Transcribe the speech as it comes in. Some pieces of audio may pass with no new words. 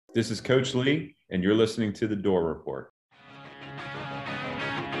This is Coach Lee, and you're listening to The Door Report.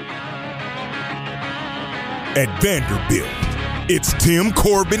 At Vanderbilt, it's Tim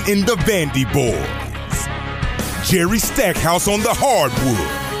Corbin and the Vandy Boys, Jerry Stackhouse on the hardwood,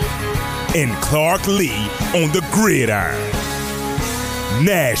 and Clark Lee on the gridiron.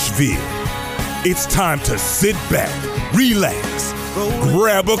 Nashville, it's time to sit back, relax,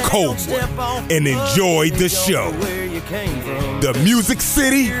 grab a cold one, and enjoy the show. The Music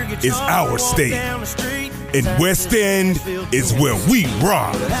City is our stage, and West End is where we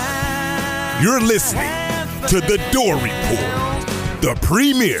rock. You're listening to The Door Report, the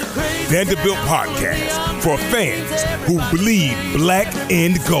premier Vanderbilt podcast for fans who bleed black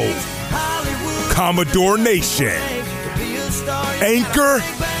and gold. Commodore Nation, anchor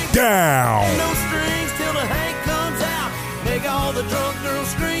down. No strings till the Hank comes out. Make all the drunk girls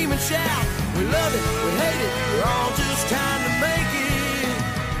scream and shout. We love it, we hate it, we're all just trying to make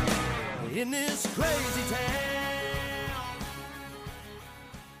it in this crazy town.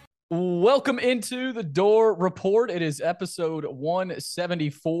 Welcome into The Door Report. It is episode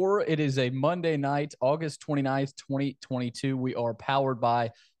 174. It is a Monday night, August 29th, 2022. We are powered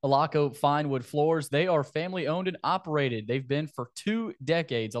by Alaco Fine Wood Floors. They are family owned and operated. They've been for 2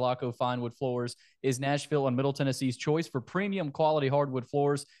 decades. Alaco Fine Wood Floors is Nashville and Middle Tennessee's choice for premium quality hardwood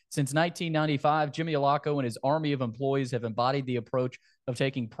floors. Since 1995, Jimmy Alaco and his army of employees have embodied the approach of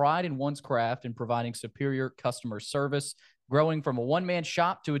taking pride in one's craft and providing superior customer service. Growing from a one-man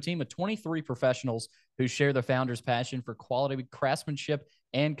shop to a team of 23 professionals who share the founder's passion for quality craftsmanship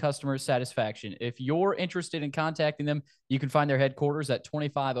and customer satisfaction. If you're interested in contacting them, you can find their headquarters at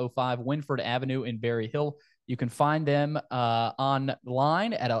 2505 Winford Avenue in Berry Hill. You can find them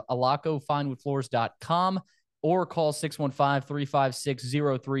online at alacofinewoodfloors.com or call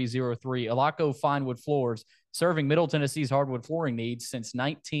 615-356-0303. Alaco Fine Wood Floors, serving Middle Tennessee's hardwood flooring needs since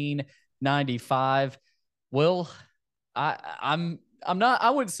 1995. Will, I'm not, I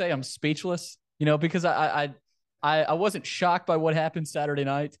wouldn't say I'm speechless, because I wasn't shocked by what happened Saturday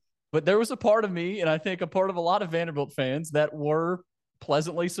night, but there was a part of me, and I think a part of a lot of Vanderbilt fans, that were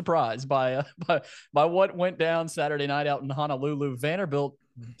pleasantly surprised by what went down Saturday night out in Honolulu. Vanderbilt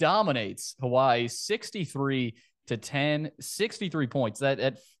dominates Hawaii 63-10, 63 points.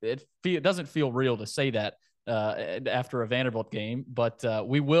 It doesn't feel real to say that after a Vanderbilt game, but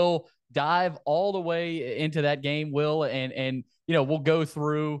we will dive all the way into that game, Will, and we'll go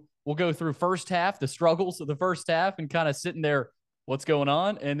through first half, the struggles of the first half, and kind of sitting there, what's going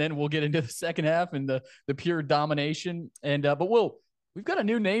on, and then we'll get into the second half and the pure domination. And but we've got a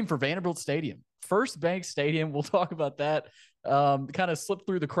new name for Vanderbilt Stadium, FirstBank Stadium. We'll talk about that. Kind of slipped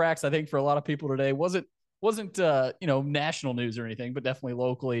through the cracks, I think, for a lot of people today. Wasn't national news or anything, but definitely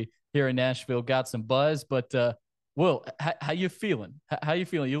locally here in Nashville got some buzz. But Will, how you feeling? How you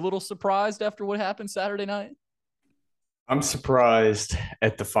feeling? You a little surprised after what happened Saturday night? I'm surprised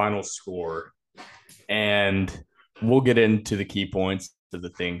at the final score, and we'll get into the key points of the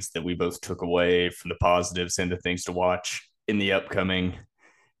things that we both took away from the positives and the things to watch in the upcoming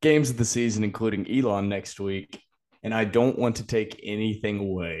games of the season, including Elon next week. And I don't want to take anything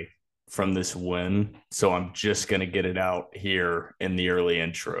away from this win, so I'm just going to get it out here in the early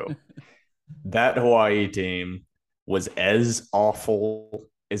intro. That Hawaii team was as awful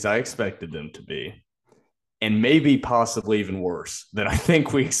as I expected them to be, and maybe possibly even worse than I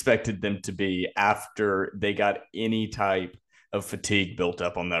think we expected them to be after they got any type of fatigue built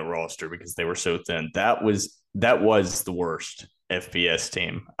up on that roster because they were so thin. That was the worst FBS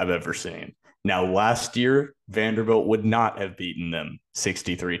team I've ever seen. Now, last year, Vanderbilt would not have beaten them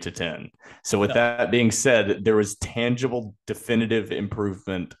 63-10. So with that being said, there was tangible, definitive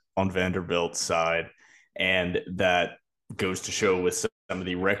improvement on Vanderbilt's side. And that goes to show with some of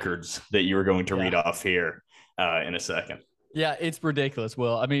the records that you were going to read off here in a second. Yeah, it's ridiculous,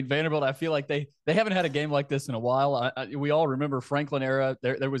 Will. I mean, Vanderbilt, I feel like they haven't had a game like this in a while. We all remember Franklin era.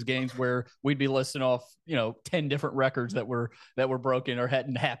 There was games where we'd be listing off, 10 different records that were broken or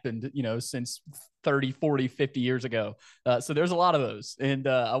hadn't happened, since 30, 40, 50 years ago. So there's a lot of those. And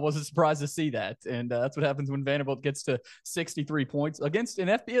I wasn't surprised to see that. And that's what happens when Vanderbilt gets to 63 points against an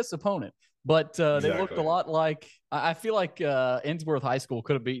FBS opponent. But they looked a lot like – I feel like Innsworth High School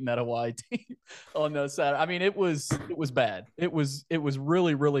could have beaten that Hawaii team on the Saturday. I mean, it was bad. It was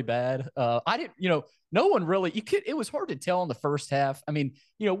really, really bad. I didn't – no one really – it was hard to tell in the first half. I mean,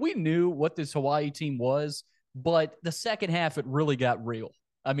 we knew what this Hawaii team was, but the second half it really got real.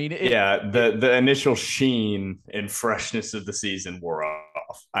 I mean, the initial sheen and freshness of the season wore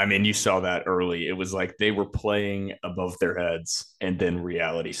off. I mean, you saw that early. It was like they were playing above their heads, and then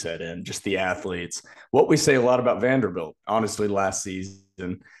reality set in. Just the athletes. What we say a lot about Vanderbilt, honestly, last season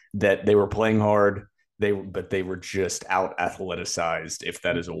that they were playing hard. But they were just out athleticized, if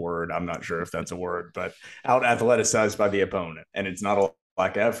that is a word. I'm not sure if that's a word, but out athleticized by the opponent. And it's not a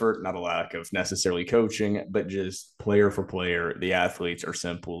lack of effort, not a lack of necessarily coaching, but just player for player, the athletes are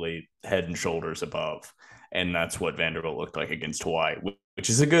simply head and shoulders above. And that's what Vanderbilt looked like against Hawaii,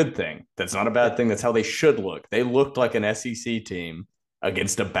 which is a good thing. That's not a bad thing. That's how they should look. They looked like an SEC team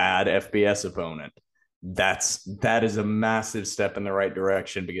against a bad FBS opponent. That is a massive step in the right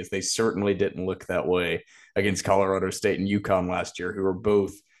direction, because they certainly didn't look that way against Colorado State and UConn last year, who were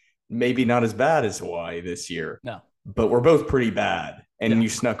both maybe not as bad as Hawaii this year. No. But we're both pretty bad. And you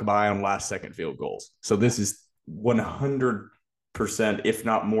snuck by on last second field goals. So this is 100%, if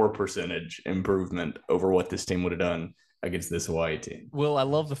not more percentage improvement over what this team would have done against this Hawaii team. Will, I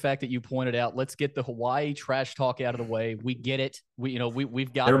love the fact that you pointed out, let's get the Hawaii trash talk out of the way. We get it.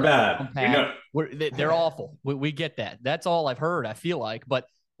 We've got they're bad. They're awful. We get that. That's all I've heard, I feel like. But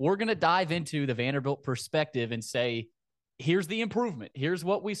we're going to dive into the Vanderbilt perspective and say, here's the improvement. Here's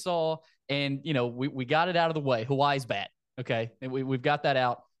what we saw. And, we got it out of the way. Hawaii's bad. Okay. And we've got that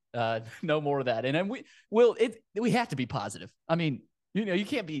out. No more of that. And then we have to be positive. I mean, you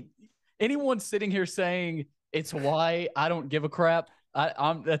can't be anyone sitting here saying it's Hawaii, I don't give a crap.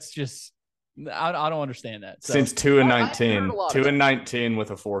 That's just, I don't understand that. So, since 2-19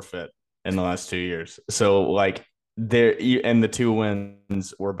 with a forfeit in the last 2 years. So like the 2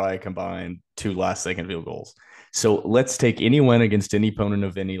 wins were by a combined 2 last second field goals. So let's take any win against any opponent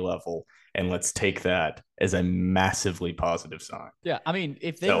of any level, and let's take that as a massively positive sign. Yeah. I mean,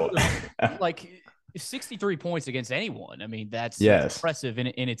 if they like 63 points against anyone, I mean, that's impressive in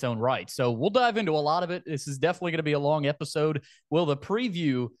its own right. So we'll dive into a lot of it. This is definitely going to be a long episode. Well, the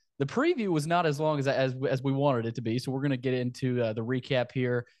preview was not as long as we wanted it to be. So we're going to get into the recap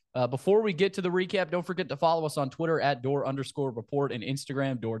here. Before we get to the recap, don't forget to follow us on Twitter at @door_report and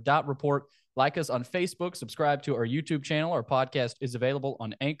Instagram door.report. Like us on Facebook, subscribe to our YouTube channel. Our podcast is available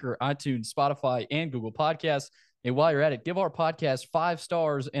on Anchor, iTunes, Spotify, and Google Podcasts. And while you're at it, give our podcast 5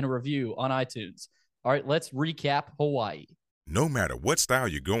 stars and a review on iTunes. All right, let's recap Hawaii. No matter what style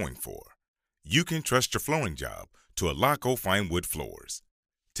you're going for, you can trust your flooring job to Alaco Fine Wood Floors.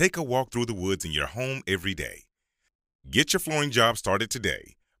 Take a walk through the woods in your home every day. Get your flooring job started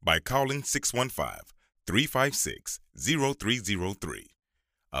today by calling 615-356-0303.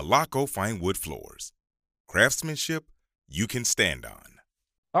 Alaco Fine Wood Floors. Craftsmanship you can stand on.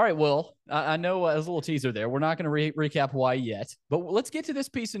 All right, Will, I know as a little teaser there, we're not going to recap Hawaii yet, but let's get to this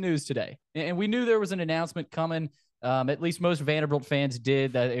piece of news today. And we knew there was an announcement coming. At least most Vanderbilt fans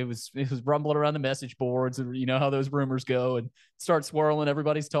did. That it was rumbling around the message boards, and you know how those rumors go and start swirling.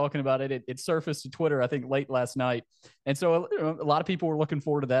 Everybody's talking about it. It surfaced to Twitter, I think, late last night. And so a lot of people were looking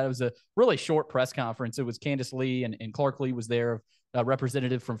forward to that. It was a really short press conference. It was Candace Lee and Clark Lee was there. A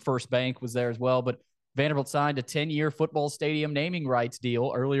representative from FirstBank was there as well. But Vanderbilt signed a 10-year football stadium naming rights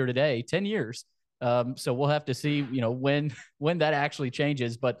deal earlier today, 10 years. So we'll have to see, when that actually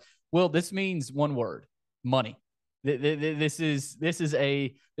changes. But Will, this means one word: money. This is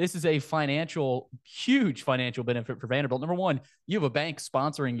a huge financial benefit for Vanderbilt. Number one, you have a bank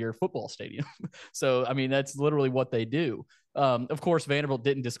sponsoring your football stadium. So, I mean, that's literally what they do. Of course, Vanderbilt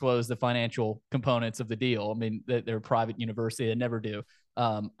didn't disclose the financial components of the deal. I mean, they're a private university. They never do.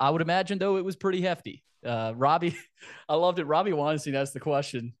 I would imagine, though, it was pretty hefty. Robbie, I loved it. Robbie Weinstein asked the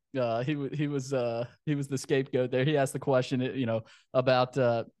question. He was the scapegoat there. He asked the question, about,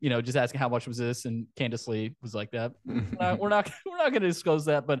 just asking how much was this, and Candace Lee was like that. We're not going to disclose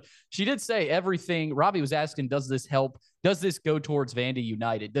that, but she did say everything. Robbie was asking, does this help? Does this go towards Vandy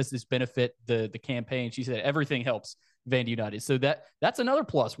United? Does this benefit the campaign? She said everything helps Vandy United. So that's another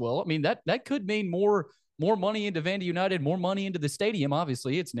plus. Will, I mean, that could mean more money into Vandy United, more money into the stadium.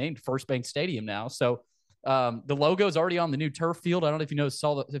 Obviously, it's named FirstBank Stadium now. So the logo is already on the new turf field. I don't know if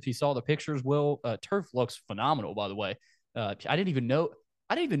you saw the pictures. Will, turf looks phenomenal, by the way. I didn't even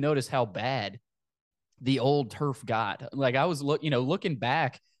notice how bad the old turf got. Like, I was looking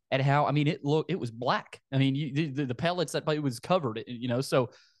back at how, I mean, it was black. I mean, the pellets that it was covered,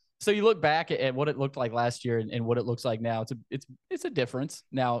 so you look back at what it looked like last year and what it looks like now. It's a difference.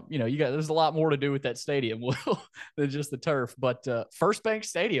 Now, there's a lot more to do with that stadium than just the turf. But FirstBank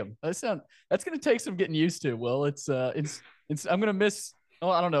Stadium, that's going to take some getting used to. Will, I'm going to miss. Oh,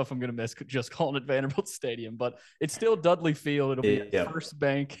 I don't know if I'm going to miss just calling it Vanderbilt Stadium, but it's still Dudley Field. It'll be at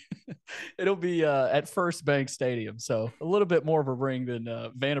FirstBank. It'll be at FirstBank Stadium. So a little bit more of a ring than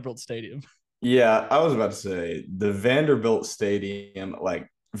Vanderbilt Stadium. Yeah, I was about to say the Vanderbilt Stadium, like,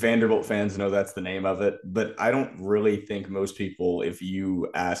 Vanderbilt fans know that's the name of it, but I don't really think most people, if you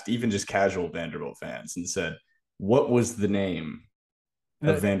asked even just casual Vanderbilt fans and said, what was the name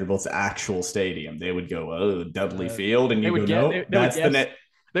of Vanderbilt's actual stadium, they would go, "Oh, Dudley Field," and they you would go, guess, "No, they would that's the guess, net."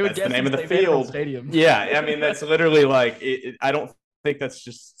 they would That's guess the name of the say Vanderbilt field. Stadium. Yeah, I mean that's literally like I don't think that's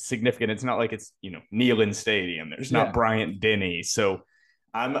just significant. It's not like it's Neyland Stadium. There's not Bryant Denny. So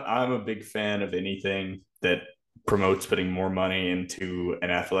I'm a big fan of anything that promotes putting more money into an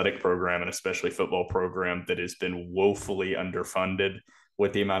athletic program, and especially football program that has been woefully underfunded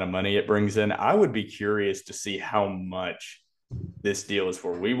with the amount of money it brings in. I would be curious to see how much this deal is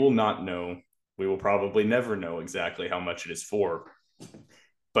for. We will not know. We will probably never know exactly how much it is for.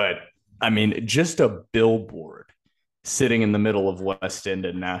 But I mean, just a billboard sitting in the middle of West End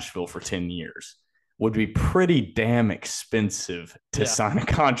and Nashville for 10 years would be pretty damn expensive to sign a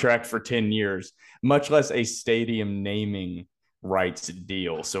contract for 10 years, much less a stadium naming rights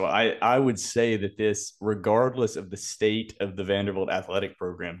deal. So I would say that this, regardless of the state of the Vanderbilt athletic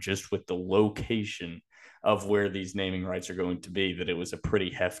program, just with the location of where these naming rights are going to be, that it was a pretty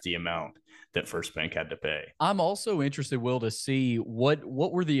hefty amount that FirstBank had to pay. I'm also interested, Will, to see what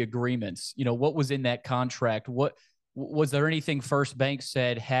were the agreements, what was in that contract. What was there anything FirstBank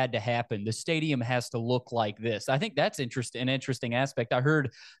said had to happen? The stadium has to look like this. I think that's an interesting aspect. I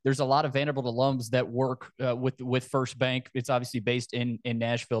heard there's a lot of Vanderbilt alums that work with FirstBank. It's obviously based in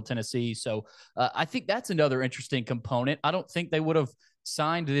Nashville, Tennessee. So I think that's another interesting component. I don't think they would have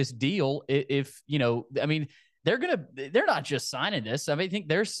signed this deal if I mean, they're not just signing this. I mean, I think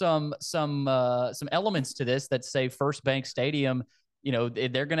there's some elements to this that say FirstBank Stadium,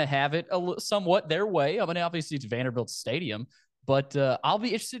 they're going to have it somewhat their way. I mean, obviously it's Vanderbilt Stadium, but I'll be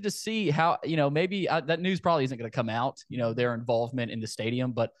interested to see how, maybe that news probably isn't going to come out, their involvement in the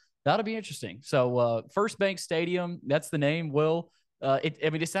stadium, but that'll be interesting. So FirstBank Stadium, that's the name, Will.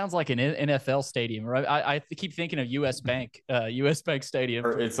 It sounds like an NFL stadium, right? I keep thinking of US Bank Stadium.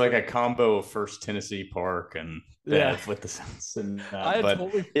 It's like a combo of First Tennessee Park and with the Suns and that.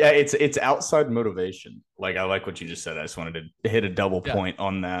 But it's outside motivation. Like I like what you just said. I just wanted to hit a double point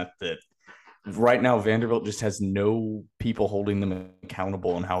on that right now Vanderbilt just has no people holding them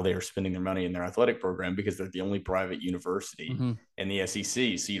accountable on how they are spending their money in their athletic program because they're the only private university in the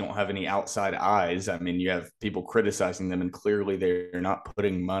SEC. So you don't have any outside eyes. I mean, you have people criticizing them, and clearly they're not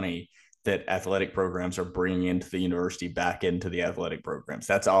putting money that athletic programs are bringing into the university back into the athletic programs.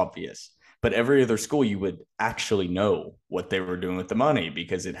 That's obvious. But every other school, you would actually know what they were doing with the money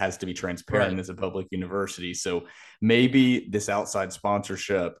because it has to be transparent as a public university. So maybe this outside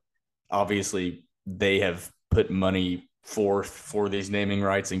sponsorship, obviously they have put money forth for these naming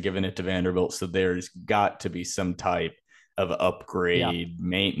rights and given it to Vanderbilt. So there's got to be some type of upgrade,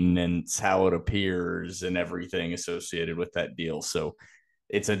 maintenance, how it appears, and everything associated with that deal. So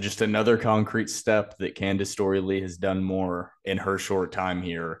it's just another concrete step that Candace Story-Lee has done more in her short time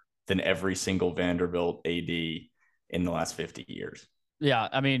here than every single Vanderbilt AD in the last 50 years. Yeah,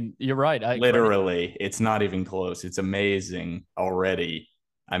 I mean, you're right. Literally, it's not even close. It's amazing already.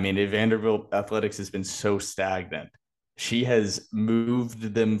 I mean, Vanderbilt athletics has been so stagnant. She has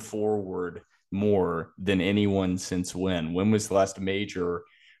moved them forward more than anyone since when? When was the last major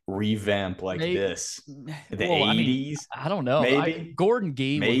revamp like this? The 80s? I don't know. Maybe Gordon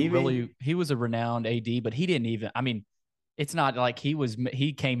Gee he was a renowned AD, but he didn't even. I mean, it's not like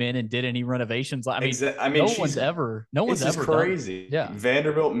he came in and did any renovations. I mean, no one's ever crazy. Yeah.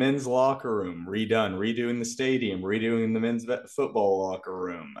 Vanderbilt men's locker room redone, redoing the stadium, redoing the men's football locker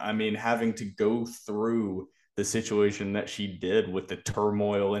room. I mean, having to go through the situation that she did with the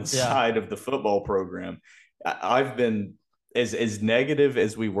turmoil inside of the football program. I've been as negative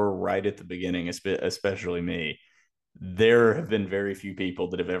as we were right at the beginning, especially me. There have been very few people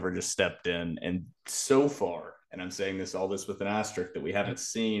that have ever just stepped in, and so far, and I'm saying all this with an asterisk, that we haven't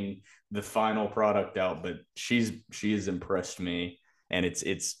seen the final product out, but she has impressed me, and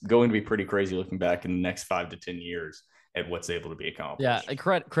it's going to be pretty crazy looking back in the next 5 to 10 years at what's able to be accomplished. Yeah,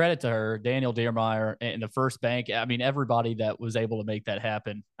 credit to her, Daniel Diermeyer, and the FirstBank. I mean, everybody that was able to make that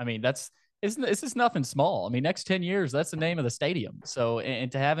happen. I mean, this is nothing small. I mean, next 10 years, that's the name of the stadium. So,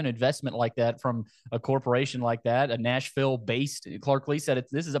 and to have an investment like that from a corporation like that, a Nashville-based, Clark Lee said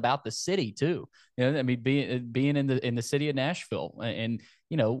this is about the city too. I mean, being in the city of Nashville, and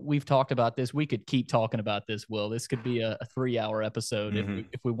we've talked about this. We could keep talking about this, Will. This could be a 3-hour episode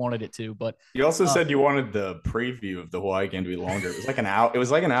if we wanted it to. But you also said you wanted the preview of the Hawaii game to be longer. It was like an hour. It was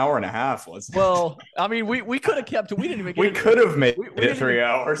like an hour and a half. Wasn't it? Well, I mean, we could have kept. We didn't even. We could have made it 3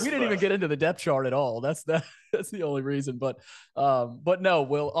 hours. We didn't even get into the depth chart at all. That's the only reason. But no,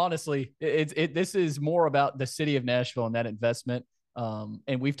 Will. Honestly, this is more about the city of Nashville and that investment.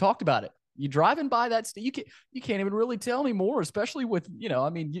 And we've talked about it. you driving by that, you can't even really tell anymore, especially with,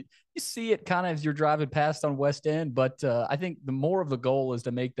 you see it kind of as you're driving past on West End, but I think the more of the goal is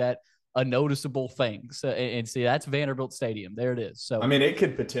to make that a noticeable thing. So, and see, that's Vanderbilt Stadium. There it is. So, I mean, it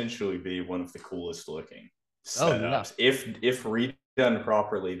could potentially be one of the coolest looking setups. Yeah. If redone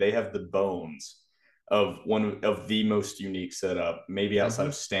properly, they have the bones of one of the most unique setup, maybe outside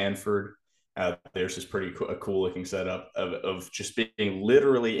of Stanford. There's this pretty cool looking setup of just being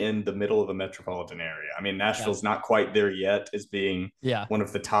literally in the middle of a metropolitan area. I mean, Nashville's not quite there yet as being one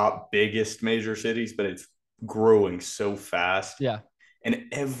of the top biggest major cities, but it's growing so fast. Yeah. And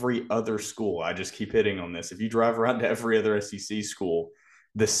every other school, I just keep hitting on this. If you drive around to every other SEC school,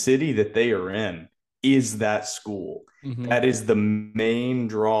 the city that they are in is that school. Mm-hmm. That is the main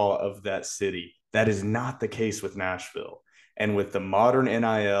draw of that city. That is not the case with Nashville. And with the modern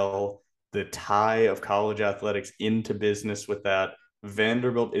NIL, the tie of college athletics into business with that,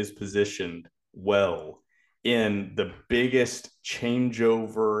 Vanderbilt is positioned well in the biggest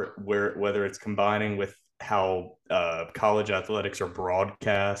changeover, whether it's combining with how college athletics are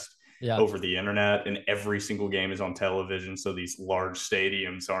broadcast over the internet, and every single game is on television. So these large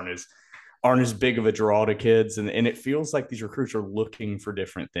stadiums aren't as big of a draw to kids. And it feels like these recruits are looking for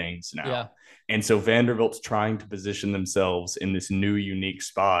different things now. Yeah. And so Vanderbilt's trying to position themselves in this new, unique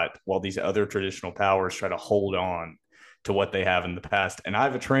spot while these other traditional powers try to hold on to what they have in the past. And I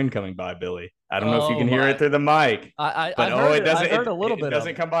have a train coming by, Billy. I don't know if you can hear it through the mic. I heard a little bit. It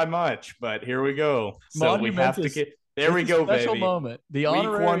doesn't come by much, but here we go. So we have to get. There we go, special baby. Moment. The Week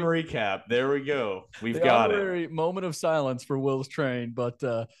honorary, 1 recap. There we go. We've got it. Moment of silence for Will's train, but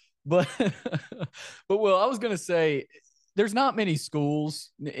Will, I was going to say, there's not many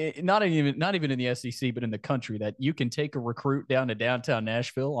schools, not even in the SEC, but in the country, that you can take a recruit down to downtown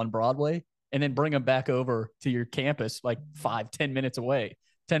Nashville on Broadway and then bring them back over to your campus like 5-10 minutes away,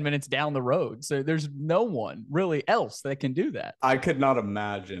 10 minutes down the road. So there's no one really else that can do that. I could not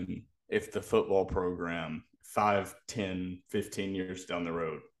imagine if the football program 5, 10, 15 years down the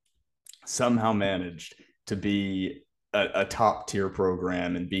road somehow managed to be a top tier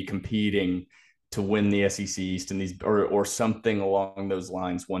program and be competing to win the SEC East and these or something along those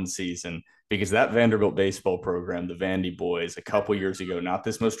lines one season, because that Vanderbilt baseball program, the Vandy boys, a couple years ago, not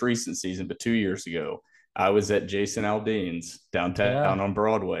this most recent season, but 2 years ago, I was at Jason Aldean's downtown on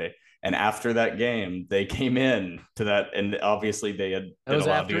Broadway. And after that game, they came in to that, and obviously they had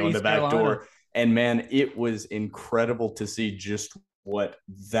allowed to go in the back door. And man, it was incredible to see just what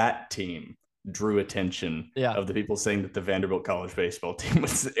that team drew attention of the people saying that the Vanderbilt college baseball team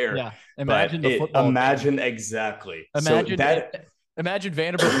was there. Yeah, imagine the football. Imagine exactly. Imagine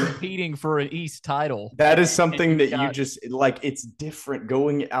Vanderbilt competing for an East title. That is something that you just like. It's different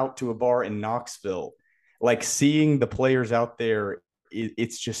going out to a bar in Knoxville, like seeing the players out there.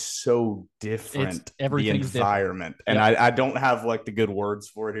 It's just so different. The environment, different. And I don't have like the good words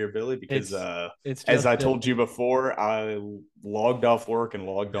for it here, Billy, because as I told you before, I logged off work and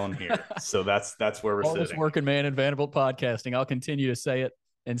logged on here. So that's where we're sitting. Working man in Vanderbilt podcasting. I'll continue to say it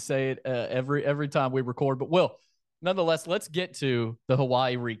every time we record. But Will, nonetheless, let's get to the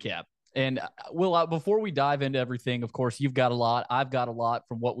Hawaii recap. And Will, before we dive into everything, of course, you've got a lot. I've got a lot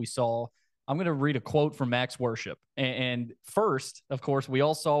from what we saw. I'm going to read a quote from Max Worship. And first, of course, we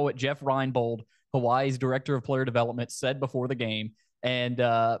all saw what Jeff Reinbold, Hawaii's director of player development, said before the game. And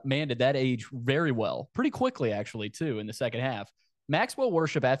man, did that age very well, pretty quickly, actually, too, in the second half. Maxwell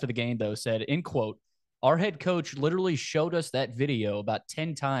Worship, after the game, though, said, in quote, "Our head coach literally showed us that video about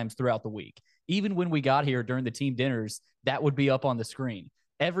 10 times throughout the week. Even when we got here during the team dinners, that would be up on the screen.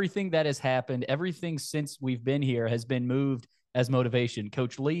 Everything that has happened, everything since we've been here has been moved as motivation.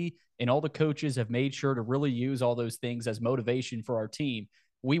 Coach Lee and all the coaches have made sure to really use all those things as motivation for our team.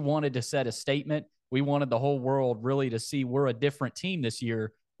 We wanted to set a statement. We wanted the whole world really to see we're a different team this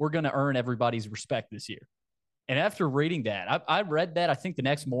year. We're going to earn everybody's respect this year." And after reading that, I read that, I think the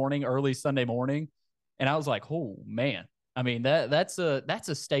next morning, early Sunday morning, and I was like, oh, man. I mean, that's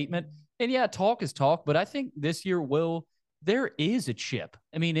a statement. And yeah, talk is talk, but I think this year, Will, there is a chip.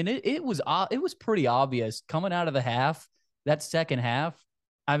 I mean, and it was pretty obvious coming out of the half, that second half.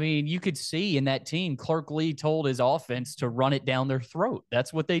 I mean, you could see in that team, Clark Lee told his offense to run it down their throat.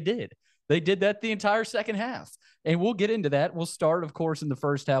 That's what they did. They did that the entire second half. And we'll get into that. We'll start, of course, in the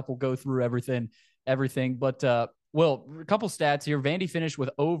first half. We'll go through everything. But, well, a couple stats here. Vandy finished with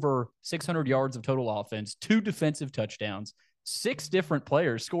over 600 yards of total offense, 2 defensive touchdowns, 6 different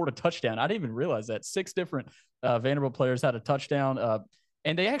players scored a touchdown. I didn't even realize that. 6 different Vanderbilt players had a touchdown.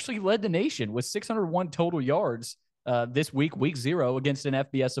 And they actually led the nation with 601 total yards this week 0 against an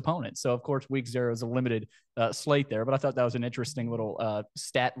FBS opponent. So of course, week 0 is a limited slate there, but I thought that was an interesting little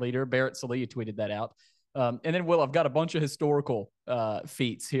stat leader. Barrett Salia tweeted that out. And then, Will, I've got a bunch of historical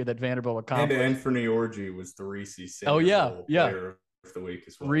feats here that Vanderbilt accomplished. And Anthony Orji was the Reese's Senior Bowl Player of the Week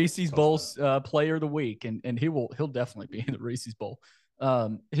as well. Reese's Bowl Player of the Week, and he'll definitely be in the Reese's Bowl.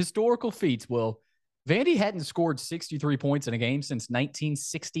 Historical feats, Will. Vandy hadn't scored 63 points in a game since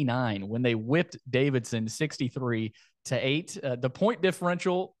 1969 when they whipped Davidson 63-8. The point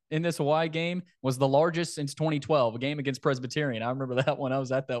differential in this Hawaii game was the largest since 2012, a game against Presbyterian. I remember that one. I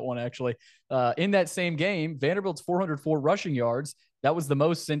was at that one, actually. In that same game, Vanderbilt's 404 rushing yards. That was the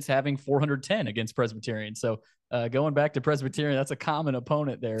most since having 410 against Presbyterian. So going back to Presbyterian, that's a common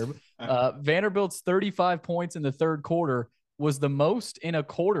opponent there. Vanderbilt's 35 points in the third quarter was the most in a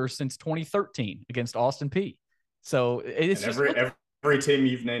quarter since 2013 against Austin Peay. So it's every team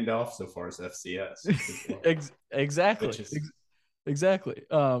you've named off so far is FCS. Exactly. Exactly.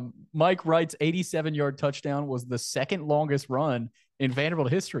 Mike Wright's 87-yard touchdown was the second longest run in Vanderbilt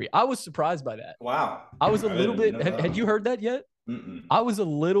history. I was surprised by that. Wow. I was a little bit. Had you heard that yet? Mm-mm. I was a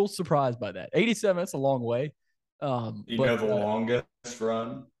little surprised by that. 87, that's a long way. Know the longest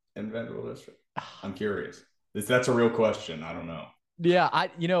run in Vanderbilt history? I'm curious. That's a real question. I don't know. Yeah,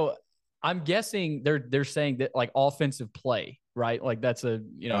 I'm guessing they're saying that like offensive play, right? Like that's a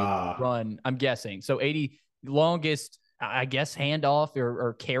run. I'm guessing. So 80 longest, I guess, handoff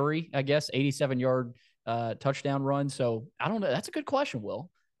or carry, I guess, 87-yard touchdown run. So I don't know. That's a good question, Will.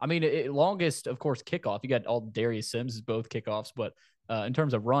 I mean, longest, of course, kickoff. You got all Darius Sims is both kickoffs, but in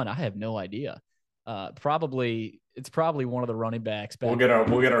terms of run, I have no idea. It's probably one of the running backs. We'll get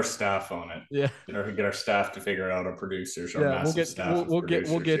our staff on it. Yeah, get our staff to figure it out. Our producers, we'll get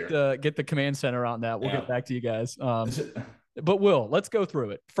the command center on that. We'll get back to you guys. But Will, let's go through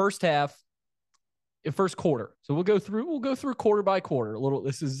it. First half, first quarter. So we'll go through quarter by quarter.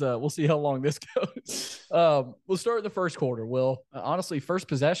 We'll see how long this goes. We'll start with the first quarter. Will, honestly, first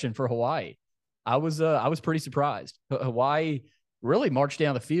possession for Hawaii. I was pretty surprised. Hawaii really marched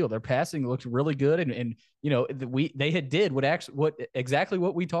down the field. Their passing looked really good, and they did exactly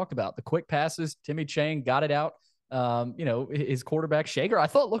what we talked about. The quick passes, Timmy Chang got it out. His quarterback Shager, I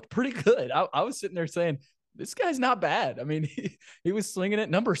thought looked pretty good. I was sitting there saying, this guy's not bad. I mean, he was slinging it.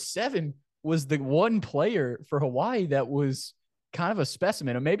 Number 7 was the one player for Hawaii that was kind of a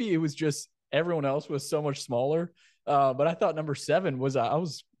specimen, and maybe it was just everyone else was so much smaller. But I thought number 7 was, I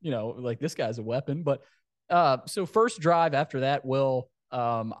was, like, this guy's a weapon. But so first drive after that, Will,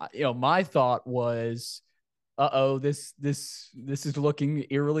 my thought was, this is looking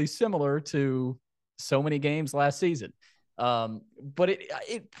eerily similar to so many games last season. But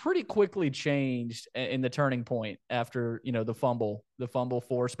it pretty quickly changed in the turning point after, the fumble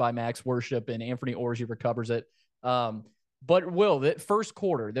forced by Max Worship, and Anthony Orji recovers it. But Will, that first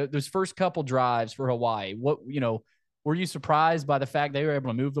quarter, those first couple drives for Hawaii, were you surprised by the fact they were able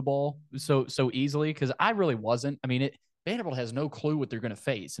to move the ball so easily? Because I really wasn't. I mean, Vanderbilt has no clue what they're going to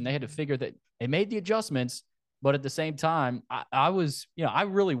face, and they had to figure that they made the adjustments. But at the same time, I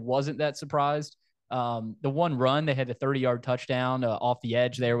really wasn't that surprised. The one run, they had the 30-yard touchdown off the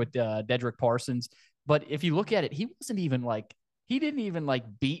edge there with Dedrick Parsons. But if you look at it, he didn't even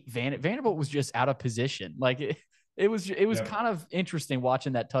beat Vanderbilt was just out of position. Like it was kind of interesting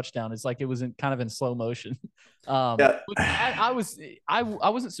watching that touchdown. It's like it was kind of in slow motion. I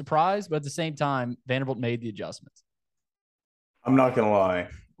wasn't surprised, but at the same time, Vanderbilt made the adjustments. I'm not going to lie.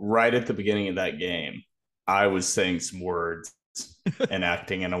 Right at the beginning of that game, I was saying some words and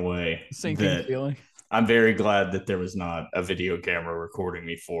acting in a way that feeling. I'm very glad that there was not a video camera recording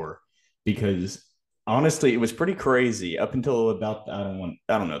me because honestly, it was pretty crazy up until about, I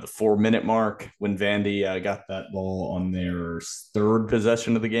don't know, the 4-minute mark when Vandy got that ball on their third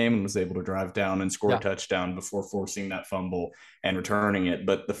possession of the game and was able to drive down and score a touchdown before forcing that fumble and returning it.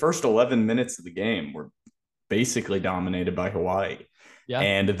 But the first 11 minutes of the game were basically dominated by Hawaii. Yeah.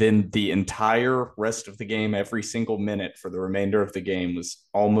 And then the entire rest of the game, every single minute for the remainder of the game was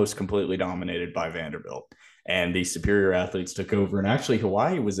almost completely dominated by Vanderbilt. And the superior athletes took over. And actually,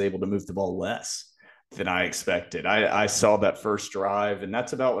 Hawaii was able to move the ball less than I expected. I saw that first drive, and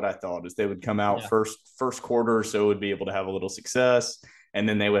that's about what I thought, is they would come out first quarter or so, would be able to have a little success. And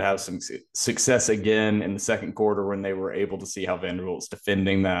then they would have some success again in the second quarter when they were able to see how Vanderbilt was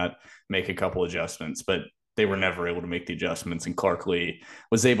defending that, make a couple adjustments. But they were never able to make the adjustments, and Clark Lee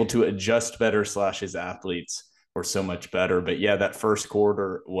was able to adjust better / his athletes were so much better. But yeah, that first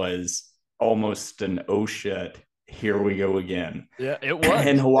quarter was almost an oh shit, here we go again. Yeah, it was.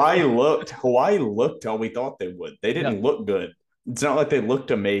 And Hawaii looked how we thought they would. They didn't look good. It's not like they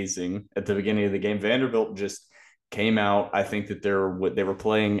looked amazing at the beginning of the game. Vanderbilt just came out. I think that they were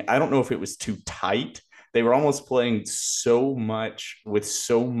playing. I don't know if it was too tight. They were almost playing so much with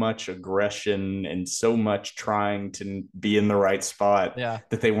so much aggression and so much trying to be in the right spot Yeah.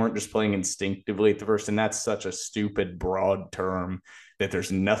 that they weren't just playing instinctively at the first. And that's such a stupid, broad term that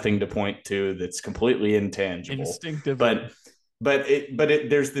there's nothing to point to that's completely intangible. Instinctively. But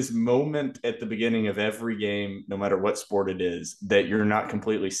there's this moment at the beginning of every game, no matter what sport it is, that you're not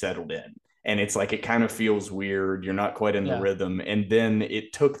completely settled in. And it's like it kind of feels weird. You're not quite in the rhythm. And then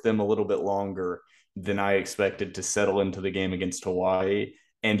it took them a little bit longer than I expected to settle into the game against Hawaii.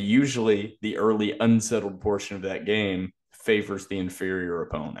 And usually the early unsettled portion of that game favors the inferior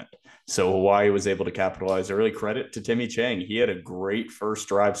opponent. So Hawaii was able to capitalize. Early credit to Timmy Chang. He had a great first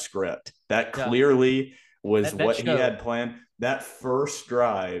drive script. That clearly was what he had planned. That first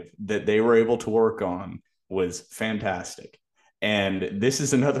drive that they were able to work on was fantastic. And this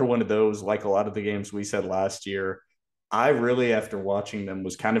is another one of those, like a lot of the games we said last year, I really, after watching them,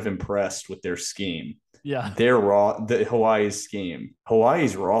 was kind of impressed with their scheme. Yeah. The Hawaii's scheme,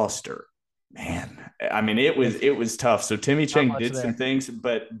 Hawaii's roster, man. I mean, it was tough. So Timmy Chang did some things,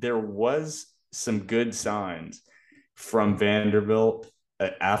 but there was some good signs from Vanderbilt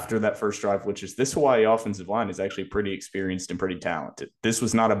after that first drive, which is this Hawaii offensive line is actually pretty experienced and pretty talented. This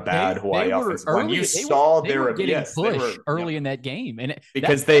was not a bad Hawaii offensive line. You saw they were getting pushed early in that game, and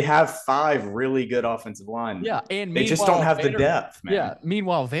because they have 5 really good offensive linemen. Yeah, and they just don't have the depth, man. Yeah.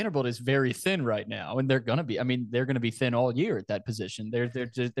 Meanwhile, Vanderbilt is very thin right now, and they're going to be. I mean, they're going to be thin all year at that position.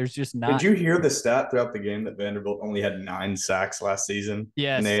 There's just not. Did you hear the stat throughout the game that Vanderbilt only had 9 sacks last season?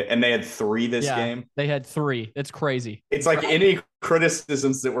 Yes, and they had 3 this game. They had 3. That's crazy. It's like any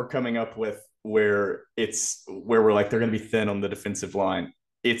criticisms that we're coming up with where we're like they're going to be thin on the defensive line.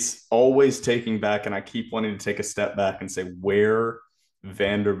 It's always taking back, and I keep wanting to take a step back and say where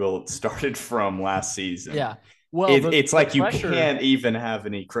Vanderbilt started from last season. Yeah. Well, it's like you can't even have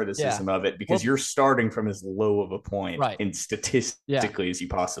any criticism of it because you're starting from as low of a point in statistically as you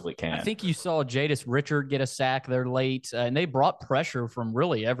possibly can. I think you saw Jadis Richard get a sack there late, and they brought pressure from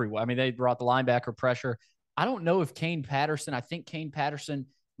really everywhere. I mean, they brought the linebacker pressure. I don't know if Kane Patterson. I think Kane Patterson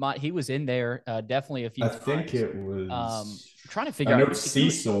he was in there definitely a few times. I think it was. Trying to figure out. Miles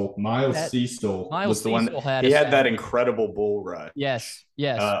Cecil was the one. He had that incredible bull rush. Yes.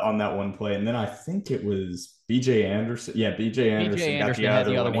 On that one play, and then I think it was B.J. Anderson. Yeah, B.J. Anderson got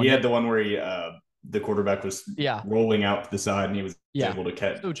the other one. He had the one where the quarterback was rolling out to the side, and he was able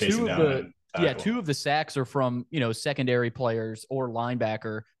to chase him down. Two of the sacks are from secondary players or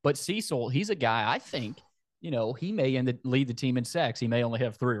linebacker, but Cecil, he's a guy I think. He may lead the team in sacks. He may only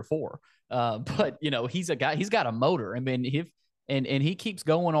have 3 or 4. But he's a guy, he's got a motor. I mean, and he keeps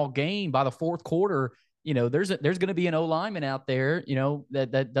going all game. By the fourth quarter, there's going to be an O-lineman out there,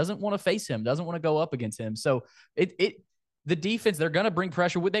 that doesn't want to face him, doesn't want to go up against him. So the defense, they're going to bring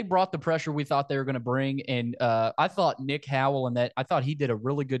pressure. They brought the pressure we thought they were going to bring. And I thought Nick Howell I thought he did a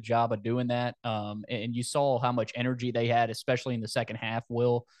really good job of doing that. And you saw how much energy they had, especially in the second half,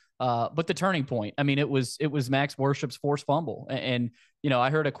 Will. But the turning point, I mean, it was Max Worship's forced fumble. And I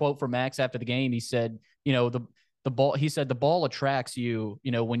heard a quote from Max after the game. He said, the ball, he said, the ball attracts you,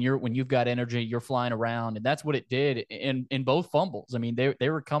 when you've got energy, you're flying around. And that's what it did in both fumbles. I mean, they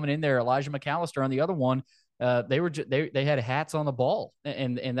were coming in there. Elijah McAllister on the other one, they had hats on the ball,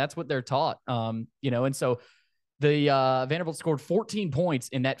 and that's what they're taught. And so the Vanderbilt scored 14 points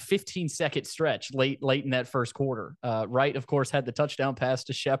in that 15-second stretch late in that first quarter. Wright, of course, had the touchdown pass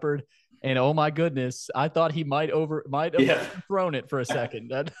to Shepard, and oh my goodness, I thought he might have thrown it for a second.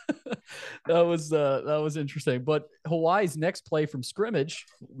 That was interesting. But Hawaii's next play from scrimmage,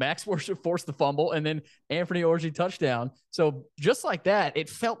 Max Worship forced the fumble, and then Anthony Orji touchdown. So just like that, it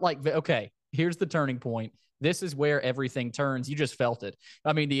felt like, okay, here's the turning point. This is where everything turns. You just felt it.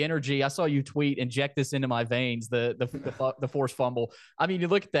 I mean, the energy. I saw you tweet, inject this into my veins. The forced fumble. I mean, you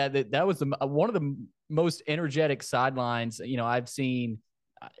look at that was one of the most energetic sidelines I've seen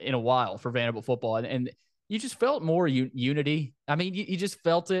in a while for Vanderbilt football, and you just felt more unity. I mean, you just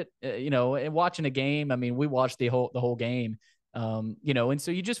felt it. And watching a game. I mean, we watched the whole game. And so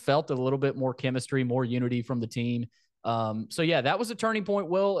you just felt a little bit more chemistry, more unity from the team. So yeah, that was a turning point.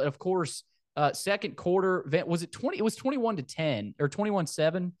 Will, of course. Second quarter, was it 20? It was 21-10 or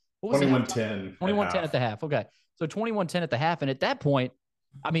 21-7. What was 21-10. 21-10 at the half. Okay, so 21-10 at the half, and at that point,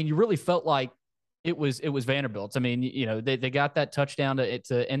 I mean, you really felt like it was Vanderbilt's. I mean, they got that touchdown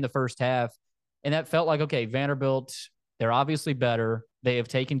to end the first half, and that felt like, okay, Vanderbilt, they're obviously better. They have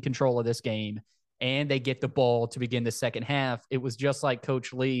taken control of this game, and they get the ball to begin the second half. It was just like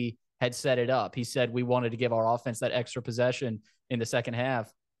Coach Lee had set it up. He said we wanted to give our offense that extra possession in the second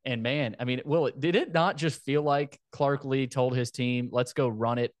half. And man, I mean, did it not just feel like Clark Lee told his team, let's go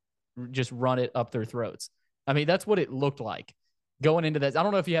run it, just run it up their throats? I mean, that's what it looked like going into that. I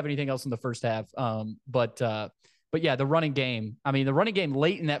don't know if you have anything else in the first half, but yeah, the running game. I mean, the running game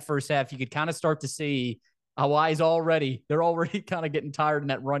late in that first half, you could kind of start to see Hawaii's they're already kind of getting tired in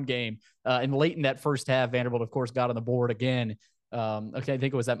that run game. And late in that first half, Vanderbilt, of course, got on the board again. Okay, I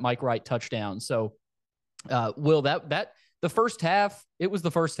think it was that Mike Wright touchdown. So, Will, the first half, it was the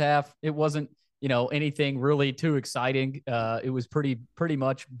first half. It wasn't, anything really too exciting. It was pretty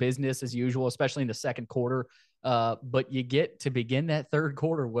much business as usual, especially in the second quarter. But you get to begin that third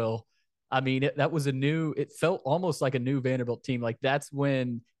quarter, Will. I mean, it felt almost like a new Vanderbilt team. Like that's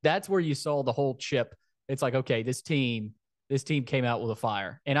where you saw the whole chip. It's like, okay, this team came out with a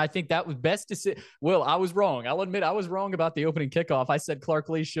fire. And I think that was best to see. Will, I was wrong. I'll admit I was wrong about the opening kickoff. I said Clark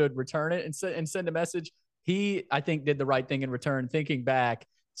Lee should return it and send a message. He, I think, did the right thing in return, thinking back,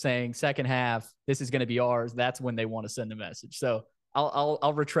 saying second half, this is going to be ours. That's when they want to send a message. So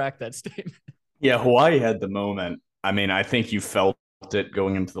I'll retract that statement. Yeah, Hawaii had the moment. I mean, I think you felt it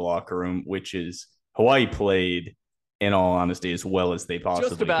going into the locker room, which is Hawaii played, in all honesty, as well as they possibly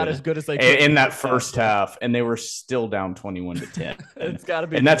just about could as good as they could in that first half, and they were still down 21-10. It's got to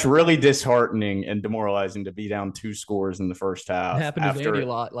be, and that's really disheartening and demoralizing to be down 2 scores in the first half. It happened to Vandy a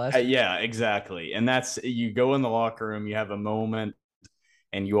lot last year. Yeah, exactly. And that's, you go in the locker room, you have a moment,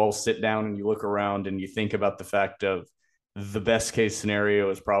 and you all sit down and you look around and you think about the fact of the best case scenario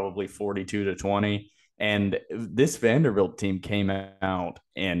is probably 42-20. And this Vanderbilt team came out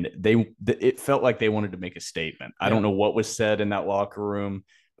and it felt like they wanted to make a statement. I don't know what was said in that locker room,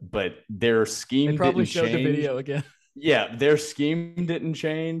 but their scheme probably didn't showed change. the video again. Yeah, their scheme didn't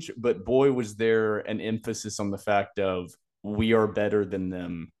change, but boy, was there an emphasis on the fact of we are better than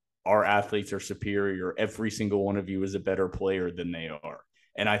them. Our athletes are superior. Every single one of you is a better player than they are.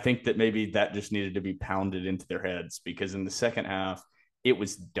 And I think that maybe that just needed to be pounded into their heads, because in the second half, it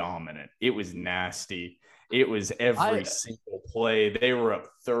was dominant. It was nasty. It was every single play. They were up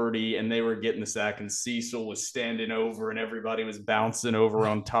 30 and they were getting the sack, and Cecil was standing over and everybody was bouncing over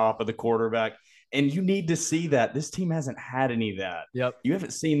on top of the quarterback. And you need to see that. This team hasn't had any of that. Yep. You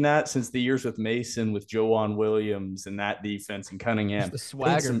haven't seen that since the years with Mason, with Joanne Williams and that defense, and Cunningham. The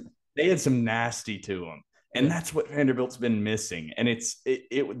swagger. They had some nasty to them. And that's what Vanderbilt's been missing. And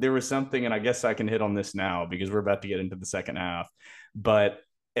there was something, and I guess I can hit on this now because we're about to get into the second half. But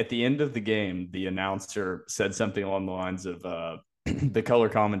at the end of the game, the announcer said something along the lines of the color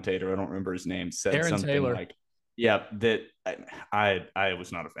commentator, I don't remember his name, said Aaron something Taylor. like, yeah, that I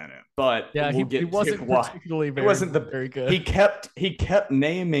was not a fan of him. But yeah, he wasn't particularly very good. He kept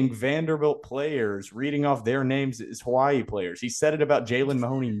naming Vanderbilt players, reading off their names as Hawaii players. He said it about Jalen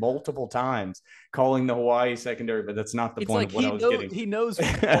Mahoney multiple times, calling the Hawaii secondary, but that's not the point of what I was getting. He knows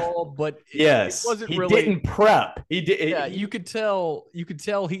football, but yes, it wasn't he really. Didn't prep. He did. Yeah, you could tell.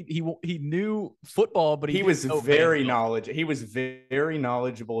 He knew football, but he was very knowledgeable. He was very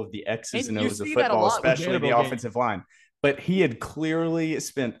knowledgeable of the X's and O's of football, especially the offensive line. But he had clearly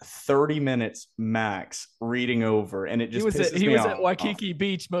spent 30 minutes max reading over, and it just pisses me off. He was at Waikiki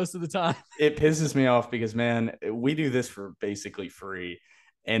Beach most of the time. It pisses me off because, man, we do this for basically free.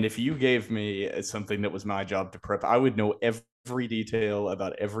 And if you gave me something that was my job to prep, I would know every detail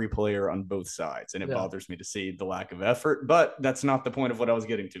about every player on both sides. And it bothers me to see the lack of effort. But that's not the point of what I was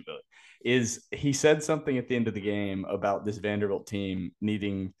getting to, Billy. Is he said something at the end of the game about this Vanderbilt team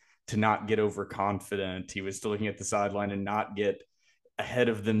needing to not get overconfident. He was looking at the sideline and not get ahead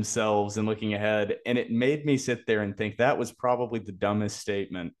of themselves and looking ahead. And it made me sit there and think that was probably the dumbest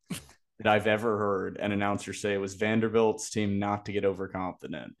statement that I've ever heard an announcer say. It was Vanderbilt's team not to get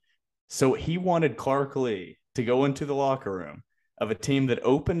overconfident. So he wanted Clark Lee to go into the locker room of a team that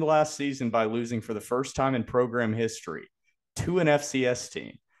opened last season by losing for the first time in program history to an FCS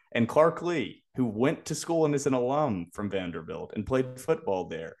team. And Clark Lee, who went to school and is an alum from Vanderbilt and played football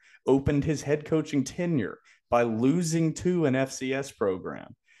there, opened his head coaching tenure by losing to an FCS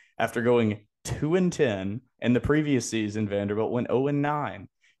program after going 2-10, and the previous season Vanderbilt went 0-9.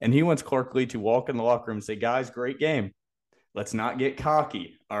 And he wants Clark Lee to walk in the locker room and say, guys, great game. Let's not get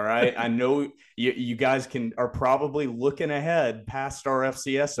cocky. All right. I know you guys are probably looking ahead past our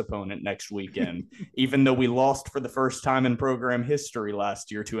FCS opponent next weekend, even though we lost for the first time in program history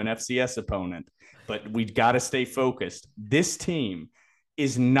last year to an FCS opponent. But we got to stay focused. This team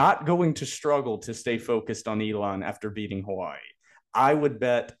is not going to struggle to stay focused on Elon after beating Hawaii. I would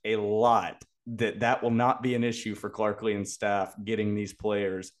bet a lot that will not be an issue for Clark Lee and staff getting these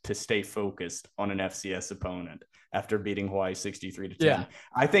players to stay focused on an FCS opponent after beating Hawaii 63-10.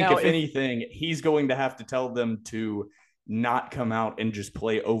 I think if anything, he's going to have to tell them to not come out and just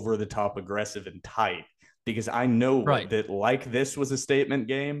play over the top aggressive and tight. Because I know that like this was a statement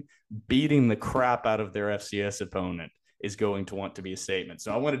game, beating the crap out of their FCS opponent is going to want to be a statement.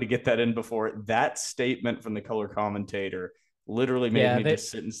 So I wanted to get that in before that statement from the color commentator literally made me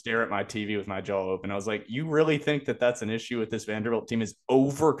just sit and stare at my TV with my jaw open. I was like, you really think that that's an issue with this Vanderbilt team is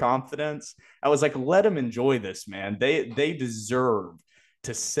overconfidence? I was like, let them enjoy this, man. They deserve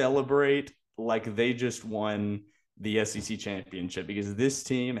to celebrate like they just won the SEC championship, because this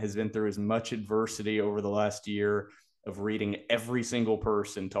team has been through as much adversity over the last year of reading every single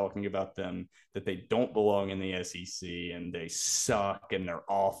person talking about them that they don't belong in the SEC and they suck and they're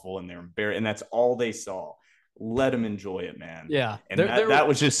awful and they're embarrassed. And that's all they saw. Let them enjoy it, man. Yeah. And that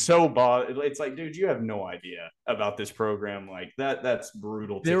was just so it's like, dude, you have no idea about this program. Like that's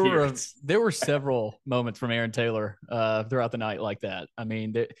brutal to hear. There were several moments from Aaron Taylor throughout the night like that. I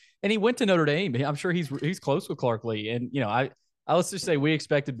mean, and he went to Notre Dame. I'm sure he's close with Clark Lee. And, you know, I let's just say we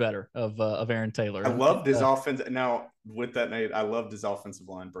expected better of Aaron Taylor. I loved his offense. Now, with that, Nate, I loved his offensive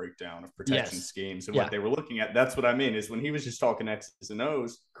line breakdown of protection schemes and what they were looking at. That's what I mean is when he was just talking X's and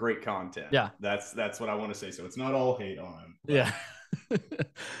O's, great content. Yeah. That's what I want to say. So it's not all hate on him. But. Yeah.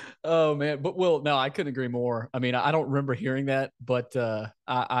 Oh, man. But, Will, no, I couldn't agree more. I mean, I don't remember hearing that, but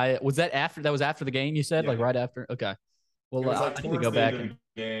I was that after the game you said? Yeah. Like right after? Okay. Well, I need to go back and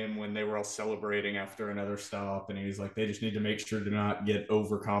game when they were all celebrating after another stop, and he was like, they just need to make sure to not get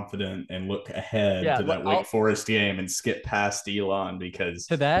overconfident and look ahead to that Wake Forest game and skip past Elon, because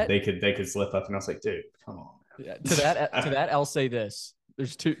they could slip up. And I was like, dude, come on. Yeah, to that I'll say this.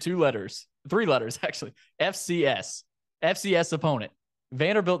 There's three letters actually. FCS opponent.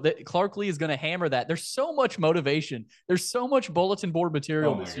 Vanderbilt, Clark Lee is going to hammer that. There's so much motivation. There's so much bulletin board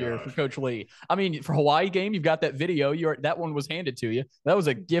material this year for Coach Lee. I mean, for Hawaii game, you've got that video. That one was handed to you. That was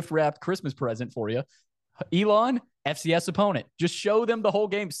a gift-wrapped Christmas present for you. Elon, FCS opponent. Just show them the whole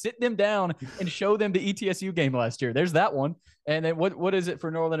game. Sit them down and show them the ETSU game last year. There's that one. And then what is it for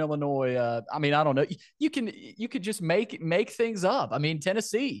Northern Illinois? I mean, I don't know. You could just make things up. I mean,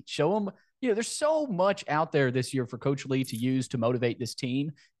 Tennessee, show them. You know, there's so much out there this year for Coach Lee to use to motivate this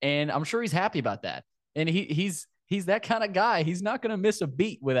team, and I'm sure he's happy about that. And he's that kind of guy. He's not going to miss a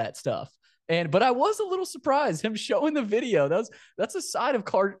beat with that stuff. But I was a little surprised him showing the video. That's a side of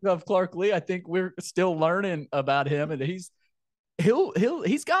Clark Lee. I think we're still learning about him, and he's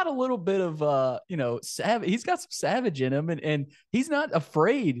got a little bit of he's got some savage in him, and he's not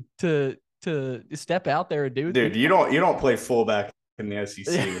afraid to step out there and do. Dude, you don't play fullback in the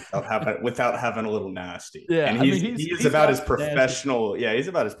SEC without having a little nasty. Yeah, and he's about as professional. Nasty. Yeah, he's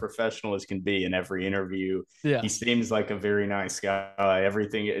about as professional as can be in every interview. Yeah, he seems like a very nice guy.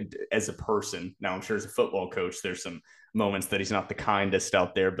 Everything as a person. Now, I'm sure as a football coach, there's some moments that he's not the kindest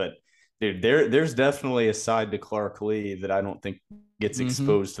out there, but dude, there's definitely a side to Clark Lee that I don't think gets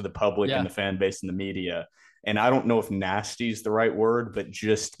exposed to the public and the fan base and the media. And I don't know if nasty is the right word, but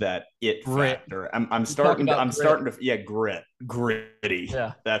just that factor. I'm starting to gritty.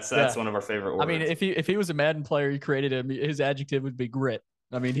 Yeah. That's one of our favorite words. I mean, if he was a Madden player, he created him. His adjective would be grit.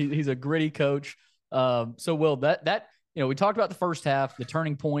 I mean, he's a gritty coach. So Will, that we talked about the first half, the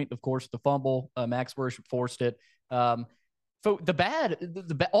turning point, of course, the fumble, Max Worship forced it. So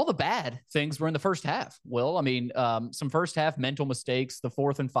all the bad things were in the first half. Will, I mean, some first half mental mistakes, the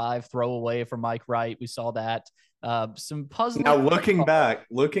 4th and 5 throwaway from Mike Wright. We saw that. Some puzzling. Now looking back,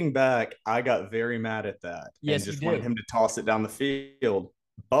 I got very mad at that. Yes, and just wanted him to toss it down the field.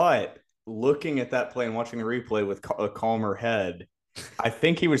 But looking at that play and watching the replay with a calmer head, I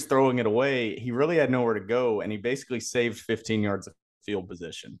think he was throwing it away. He really had nowhere to go, and he basically saved 15 yards of field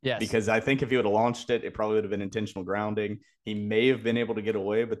position. Yes. Because I think if he would have launched it, it probably would have been intentional grounding. He may have been able to get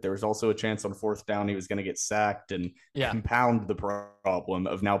away, but there was also a chance on 4th down he was going to get sacked and compound the problem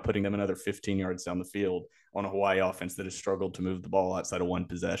of now putting them another 15 yards down the field on a Hawaii offense that has struggled to move the ball outside of one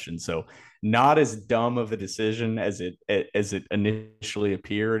possession. So not as dumb of a decision as it initially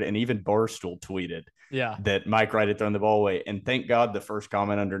appeared. And even Barstool tweeted that Mike Wright had thrown the ball away. And thank God the first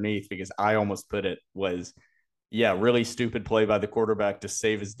comment underneath, because I almost put it, was really stupid play by the quarterback to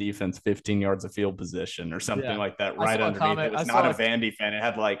save his defense 15 yards of field position or something like that right underneath. It was not a Vandy fan. It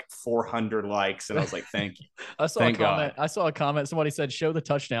had like 400 likes, and I was like, thank you. I saw a comment. Somebody said, show the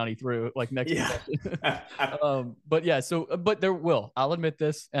touchdown he threw like next but there will. I'll admit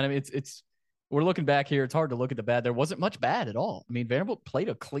this, and I mean, it's we're looking back here. It's hard to look at the bad. There wasn't much bad at all. I mean, Vanderbilt played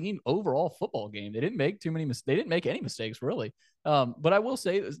a clean overall football game. They didn't make they didn't make any mistakes really. But I will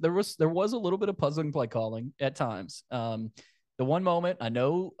say there was a little bit of puzzling play calling at times. The the one moment I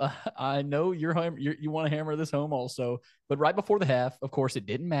know you want to hammer this home also, but right before the half, of course, it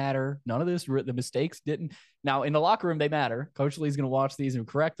didn't matter. None of this, the mistakes didn't. Now in the locker room, they matter. Coach Lee's going to watch these and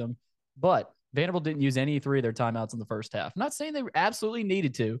correct them, but Vanderbilt didn't use any 3 of their timeouts in the first half. I'm not saying they absolutely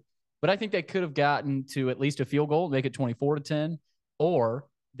needed to, but I think they could have gotten to at least a field goal, make it 24-10, or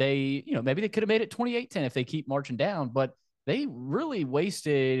they, maybe they could have made it 28-10 if they keep marching down, but they really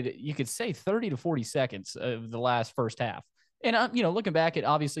wasted, you could say 30 to 40 seconds of the last first half. And, looking back at,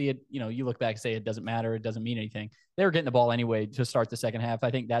 obviously, you look back and say it doesn't matter. It doesn't mean anything. They were getting the ball anyway to start the second half. I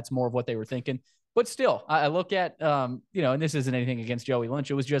think that's more of what they were thinking. But still, I look at, and this isn't anything against Joey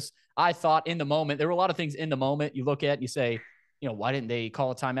Lynch. It was just, I thought in the moment, there were a lot of things in the moment you look at and you say, why didn't they call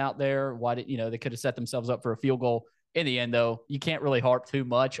a timeout there? Why did, they could have set themselves up for a field goal. In the end, though, you can't really harp too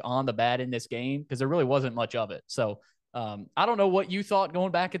much on the bad in this game because there really wasn't much of it. So I don't know what you thought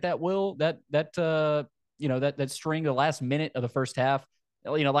going back at that, Will, that string, the last minute of the first half.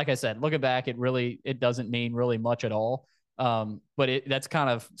 Like I said, looking back, it doesn't mean really much at all. But that's kind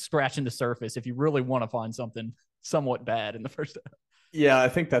of scratching the surface if you really want to find something somewhat bad in the first half. Yeah, I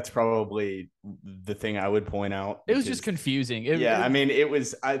think that's probably the thing I would point out. It was just confusing.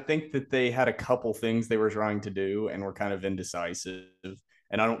 I think that they had a couple things they were trying to do and were kind of indecisive.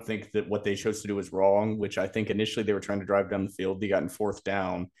 And I don't think that what they chose to do was wrong, which I think initially they were trying to drive down the field. They got in 4th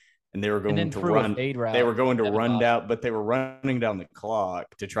down and they were going to run. They were going to run down, but they were running down the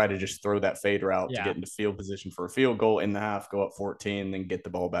clock to try to just throw that fade route to get into field position for a field goal in the half, go up 14, then get the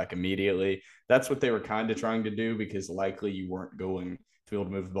ball back immediately. That's what they were kind of trying to do because likely you weren't going to be able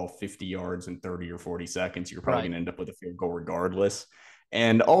to move the ball 50 yards in 30 or 40 seconds. You're probably going to end up with a field goal regardless.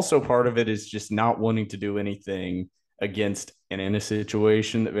 And also part of it is just not wanting to do anything against and in a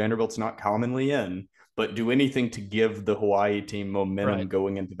situation that Vanderbilt's not commonly in, but do anything to give the Hawaii team momentum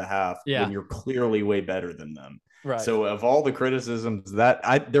going into the half when you're clearly way better than them. Right. So of all the criticisms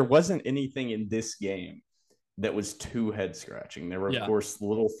there wasn't anything in this game that was too head scratching. There were of course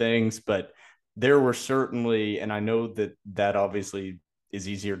little things, but there were certainly, and I know that obviously is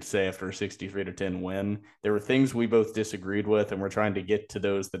easier to say after a 63-10 win. There were things we both disagreed with, and we're trying to get to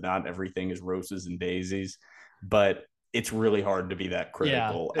those that not everything is roses and daisies, but it's really hard to be that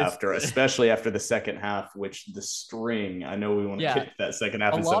critical especially after the second half, which the string, I know we want to get to that second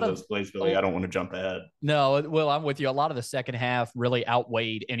half in some of those plays, Billy. I don't want to jump ahead. No, well, I'm with you. A lot of the second half really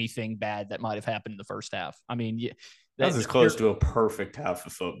outweighed anything bad that might have happened in the first half. I mean, that's as close to a perfthis half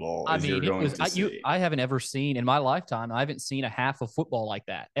of football as you're going to see. I haven't ever seen in my lifetime, I haven't seen a half of football like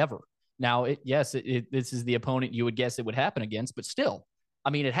that ever. Now, this is the opponent you would guess it would happen against, but still, I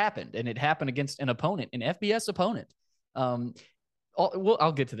mean, it happened, and it happened against an opponent, an FBS opponent.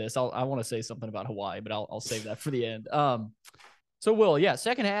 I'll get to this. I want to say something about Hawaii, but I'll save that for the end. So Will,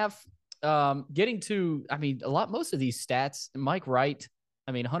 second half, getting to, I mean, most of these stats, Mike Wright,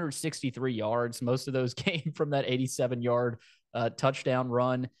 I mean, 163 yards. Most of those came from that 87-yard touchdown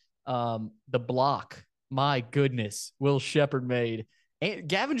run. The block, my goodness, Will Shepherd made. And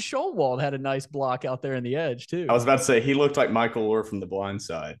Gavin Schoenwald had a nice block out there in the edge, too. I was about to say, he looked like Michael Orr from The Blind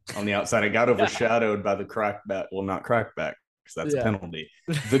Side on the outside. It got overshadowed by the crackback. Well, not crackback, because that's a penalty.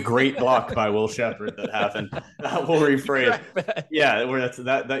 The great block by Will Shepherd that happened. We'll rephrase. Yeah, where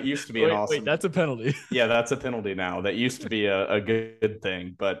that used to be an awesome. Wait, that's a penalty. Yeah, that's a penalty now. That used to be a good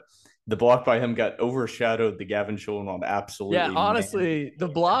thing, but the block by him got overshadowed. The Gavin Schoenwald absolutely. Yeah, honestly, the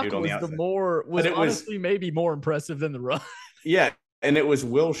block was honestly maybe more impressive than the run. Yeah. And it was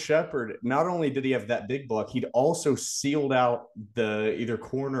Will Shepherd. Not only did he have that big block, he'd also sealed out the either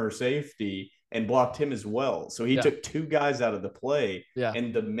corner or safety and blocked him as well. So he took 2 guys out of the play. Yeah.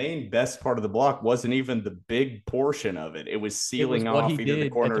 And the main best part of the block wasn't even the big portion of it. It was sealing off either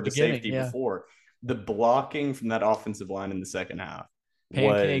the corner or the safety before. The blocking from that offensive line in the second half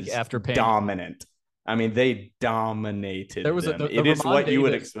pancake after pancake. Dominant. I mean, they dominated. It is what you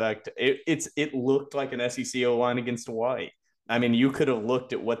would expect. It looked like an SEC O-line against Hawaii. I mean, you could have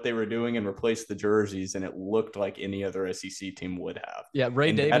looked at what they were doing and replaced the jerseys, and it looked like any other SEC team would have. Yeah,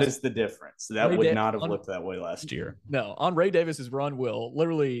 Ray Davis. That is the difference. That would not have looked that way last year. No, on Ray Davis's run, Will,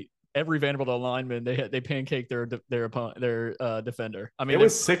 literally every Vanderbilt lineman, they pancaked their opponent, their defender. I mean, it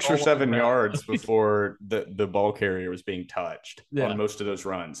was 6 or 7 yards before the ball carrier was being touched on most of those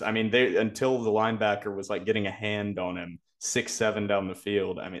runs. I mean, until the linebacker was like getting a hand on him. 6-7 down the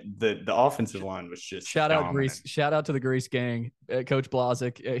field. I mean, the offensive line was just shout out to the Grease gang, Coach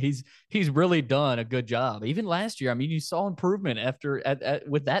Blazek. He's really done a good job. Even last year, I mean, you saw improvement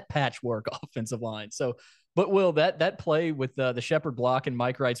with that patchwork offensive line. So, but Will, that play with the Shepherd block and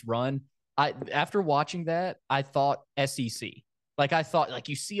Mike Wright's run, after watching that, I thought SEC. Like I thought, like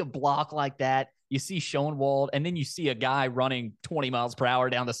you see a block like that, you see Schoenwald, and then you see a guy running 20 miles per hour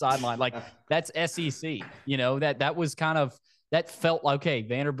down the sideline. Like that's SEC, that was kind of, that felt like, okay,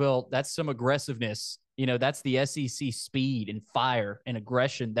 Vanderbilt, that's some aggressiveness. That's the SEC speed and fire and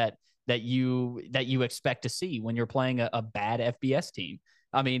aggression that you expect to see when you're playing a bad FBS team.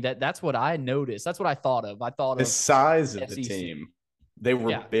 I mean, that's what I noticed. That's what I thought of. I thought the of size of SEC. the team. They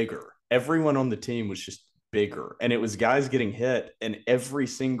were bigger. Everyone on the team was just bigger, and it was guys getting hit, and every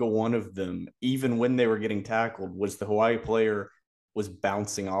single one of them, even when they were getting tackled, was the Hawaii player was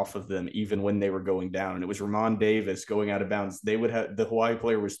bouncing off of them even when they were going down. And it was Ramon Davis going out of bounds. They would have, the Hawaii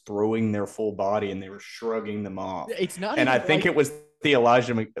player was throwing their full body and they were shrugging them off. It's not, and I think it was the I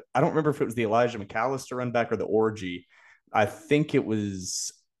don't remember if it was the Elijah McAllister run back or the Orgy. I think it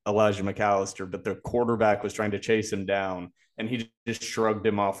was Elijah McAllister, but the quarterback was trying to chase him down, and he just shrugged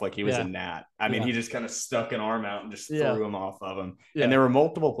him off like he was a gnat. I mean, he just kind of stuck an arm out and just threw him off of him. And there were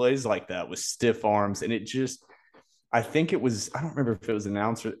multiple plays like that with stiff arms, and it just, I think it was, I don't remember if it was an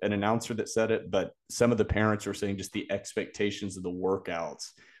announcer that said it, but some of the parents were saying just the expectations of the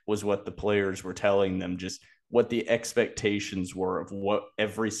workouts was what the players were telling them, just what the expectations were of what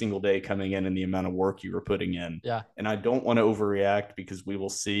every single day coming in and the amount of work you were putting in. Yeah. And I don't want to overreact, because we will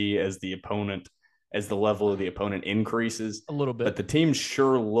see as the level of the opponent increases a little bit, but the team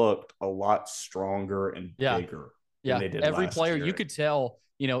sure looked a lot stronger and bigger than they did every last player year. You could tell,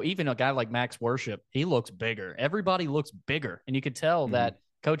 even a guy like Max Worship, he looks bigger. Everybody looks bigger. And you could tell that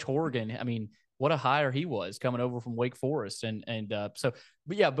Coach Horgan, I mean, what a hire he was coming over from Wake Forest.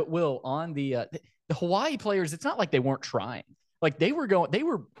 But Will, on the Hawaii players, it's not like they weren't trying. Like they were going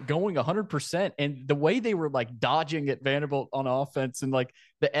 100%. And the way they were like dodging at Vanderbilt on offense, and like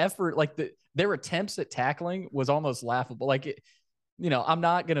the effort, like their attempts at tackling was almost laughable. Like, I'm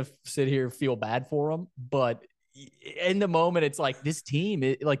not going to sit here and feel bad for them, but in the moment, it's like this team,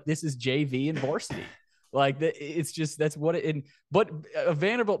 this is JV and varsity. Like it's just, that's what it, but a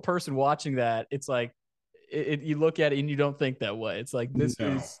Vanderbilt person watching that, it's like, you look at it and you don't think that way. It's like,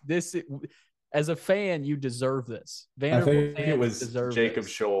 as a fan, you deserve this. Vanderbilt, I think it was Jacob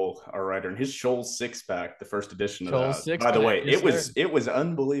Scholl, our writer, and his Scholl six-pack, the first edition of that. By the way, it was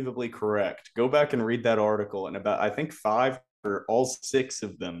unbelievably correct. Go back and read that article, and about, I think 5 or all 6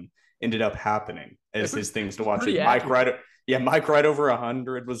 of them ended up happening as his things to watch. Mike Wright over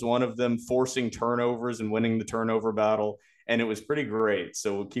 100 was one of them, forcing turnovers and winning the turnover battle. And it was pretty great.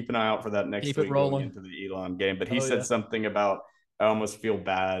 So we'll keep an eye out for that next week going into the Elon game. But he said something about, I almost feel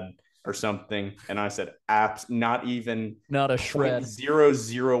bad or something. And I said, not a shred.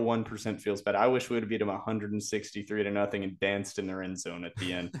 0.001% feels bad. I wish we would have beat them 163-0 and danced in their end zone at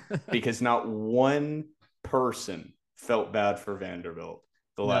the end, because not one person felt bad for Vanderbilt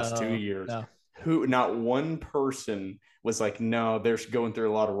the last 2 years. Not one person was like, no, they're going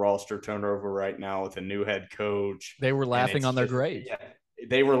through a lot of roster turnover right now with a new head coach. They were laughing on their graves. Yeah,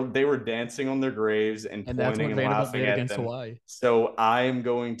 they were dancing on their graves and pointing and laughing at them. Hawaii. So I'm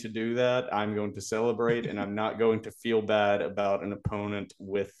going to do that. I'm going to celebrate, and I'm not going to feel bad about an opponent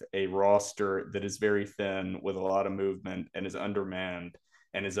with a roster that is very thin, with a lot of movement, and is undermanned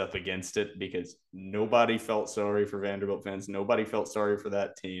and is up against it, because nobody felt sorry for Vanderbilt fans. Nobody felt sorry for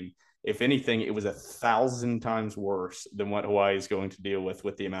that team. If anything, it was 1,000 times worse than what Hawaii is going to deal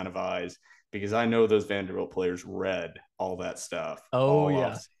with the amount of eyes, because I know those Vanderbilt players read all that stuff. Oh,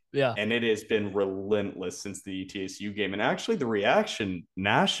 yeah. Yeah. And it has been relentless since the ETSU game. And actually, the reaction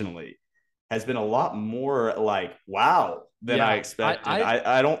nationally has been a lot more like, wow, than I expected.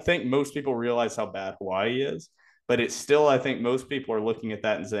 I don't think most people realize how bad Hawaii is, but it's still, I think most people are looking at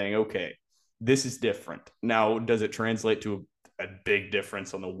that and saying, okay, this is different. Now, does it translate to a big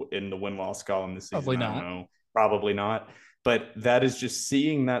difference in the win-loss column this season? Probably not. I don't know. Probably not. But that is just,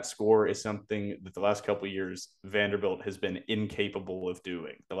 seeing that score is something that the last couple of years Vanderbilt has been incapable of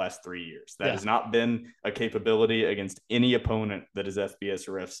doing the last 3 years. That has not been a capability against any opponent that is FBS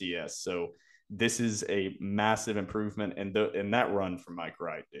or FCS. So this is a massive improvement in that run from Mike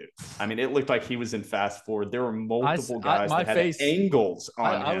Wright, dude. I mean, it looked like he was in fast forward. There were multiple guys that had angles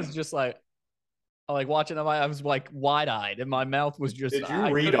on him. I was just like watching them. I was like wide-eyed, and my mouth was just. Did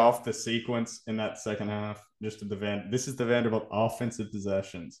you read off the sequence in that second half? Just this is the Vanderbilt offensive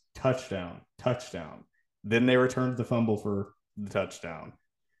possessions: touchdown, touchdown. Then they returned the fumble for the touchdown,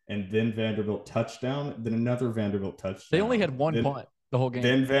 and then Vanderbilt touchdown. Then another Vanderbilt touchdown. They only had one punt the whole game.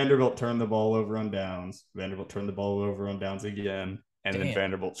 Then Vanderbilt turned the ball over on downs. Vanderbilt turned the ball over on downs again. And then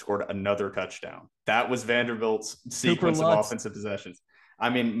Vanderbilt scored another touchdown. That was Vanderbilt's sequence of offensive possessions. I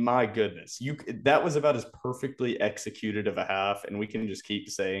mean, my goodness, that was about as perfectly executed of a half, and we can just keep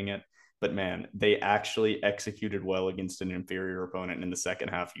saying it, But man, they actually executed well against an inferior opponent. And in the second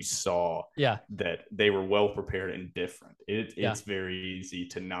half, you saw that they were well prepared and different. It's very easy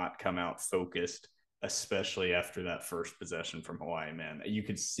to not come out focused, especially after that first possession from Hawaii, man. You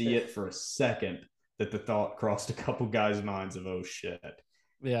could see it for a second that the thought crossed a couple guys' minds of, oh shit.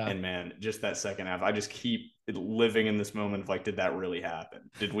 Yeah. And man, just that second half, I just keep living in this moment of like, did that really happen?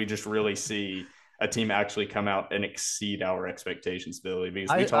 Did we just really see a team actually come out and exceed our expectations, Billy?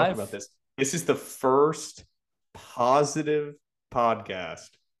 Because we talked about this. This is the first positive podcast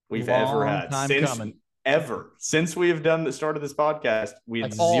we've ever had since we have done the start of this podcast. We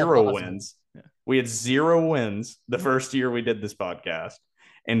had zero wins. Yeah. We had 0 wins the first year we did this podcast.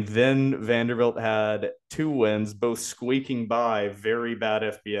 And then Vanderbilt had 2 wins, both squeaking by very bad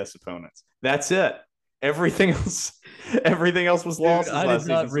FBS opponents. That's it. Everything else was losses last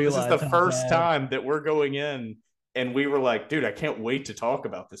season. So this is the first time that we're going in and we were like, dude, I can't wait to talk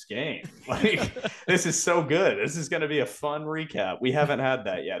about this game. Like, this is so good. This is going to be a fun recap. We haven't had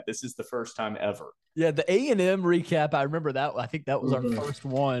that yet. This is the first time ever. Yeah, the A&M recap, I remember that. I think that was our first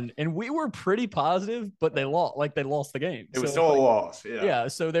one. And we were pretty positive, but they lost the game. It was still a loss. Yeah,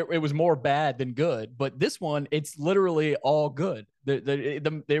 so it was more bad than good. But this one, it's literally all good.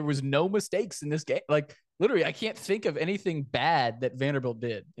 There was no mistakes in this game. Like, literally, I can't think of anything bad that Vanderbilt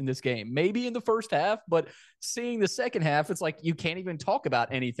did in this game. Maybe in the first half, but seeing the second half, it's like you can't even talk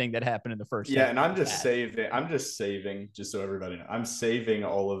about anything that happened in the first half. Yeah, and I'm just saving, just so everybody knows, I'm saving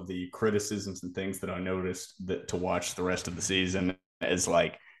all of the criticisms and things that I noticed that to watch the rest of the season as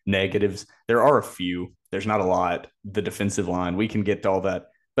like negatives. There are a few. There's not a lot. The defensive line, we can get to all that.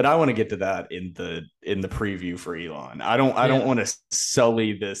 But I want to get to that in the preview for Elon. I don't want to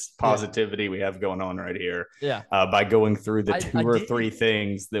sully this positivity we have going on right here. By going through the 2 or 3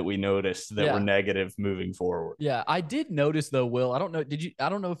 things that we noticed that were negative moving forward. Yeah, I did notice though, Will. I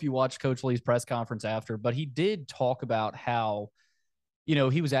don't know if you watched Coach Lee's press conference after, but he did talk about how,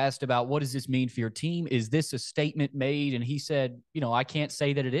 he was asked about what does this mean for your team? Is this a statement made? And he said, I can't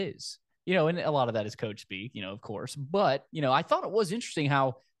say that it is. And a lot of that is coach speak, of course. But, I thought it was interesting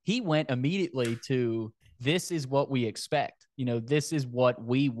how he went immediately to this is what we expect. This is what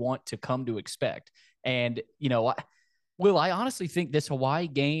we want to come to expect. And, I honestly think this Hawaii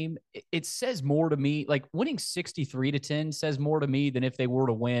game, it says more to me. Like winning 63-10 says more to me than if they were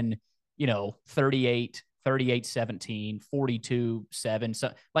to win, 38-17, 42-7.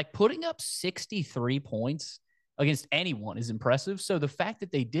 So like putting up 63 points against anyone is impressive. So the fact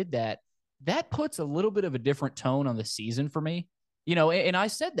that they did that puts a little bit of a different tone on the season for me. And I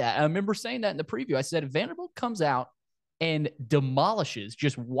said that. I remember saying that in the preview. I said, if Vanderbilt comes out and demolishes,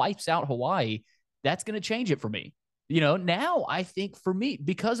 just wipes out Hawaii, that's going to change it for me. Now I think for me,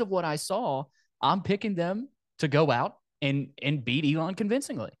 because of what I saw, I'm picking them to go out and beat Elon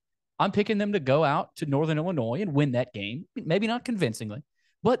convincingly. I'm picking them to go out to Northern Illinois and win that game. Maybe not convincingly,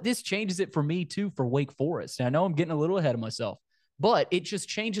 but this changes it for me too for Wake Forest. And I know I'm getting a little ahead of myself, but it just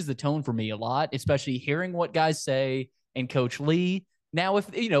changes the tone for me a lot, especially hearing what guys say and Coach Lee. Now, if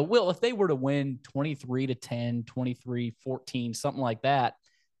if they were to win 23-10, 23-14, something like that,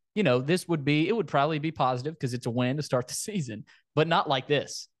 it would probably be positive because it's a win to start the season, but not like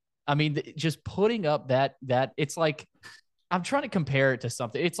this. I mean, just putting up that it's like, I'm trying to compare it to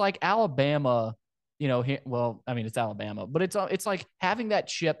something. It's like Alabama, it's Alabama, but it's like having that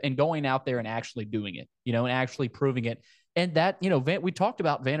chip and going out there and actually doing it, and actually proving it. And that, we talked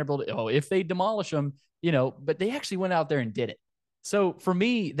about Vanderbilt, if they demolish them, but they actually went out there and did it. So for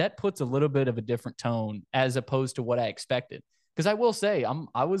me, that puts a little bit of a different tone as opposed to what I expected. Because I will say,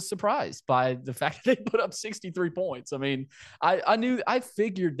 I was surprised by the fact that they put up 63 points. I mean, I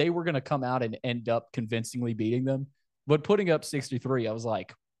figured they were going to come out and end up convincingly beating them, but putting up 63, I was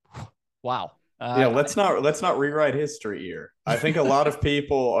like, wow. Let's not rewrite history here. I think a lot of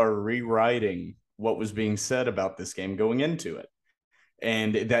people are rewriting what was being said about this game going into it.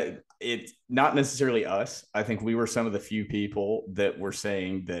 And that it's not necessarily us. I think we were some of the few people that were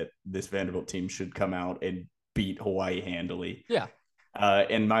saying that this Vanderbilt team should come out and beat Hawaii handily. Yeah.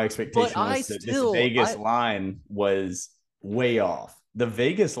 And my expectation was that this Vegas line was way off. The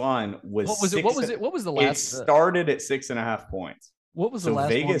Vegas line was what was the last? It started at 6.5 points. What was the last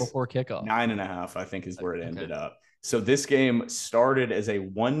Vegas, one before kickoff? 9.5, I think, is where it ended up. So this game started as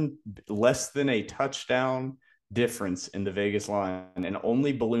less than a touchdown difference in the Vegas line and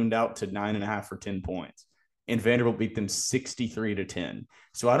only ballooned out to 9.5 or 10 points. And Vanderbilt beat them 63-10.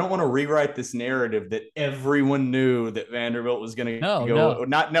 So I don't want to rewrite this narrative that everyone knew that Vanderbilt was going to go.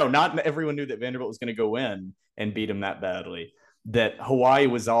 Not everyone knew that Vanderbilt was going to go in and beat them that badly. That Hawaii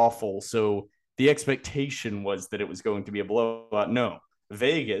was awful. So the expectation was that it was going to be a blowout. No,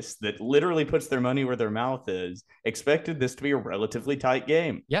 Vegas, that literally puts their money where their mouth is, expected this to be a relatively tight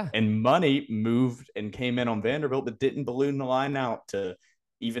game. Yeah. And money moved and came in on Vanderbilt, but didn't balloon the line out to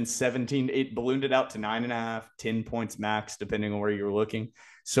even 17. It ballooned it out to 9.5, 10 points max, depending on where you're looking.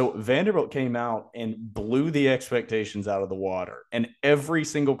 So Vanderbilt came out and blew the expectations out of the water. And every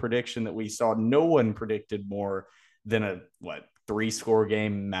single prediction that we saw, no one predicted more than a 3-score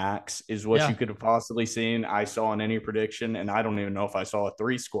game max is what you could have possibly seen. I saw in any prediction, and I don't even know if I saw a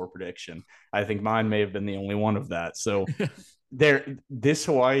 3-score prediction. I think mine may have been the only one of that. So this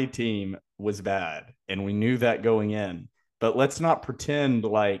Hawaii team was bad, and we knew that going in. But let's not pretend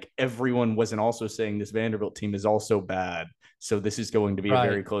like everyone wasn't also saying this Vanderbilt team is also bad, so this is going to be a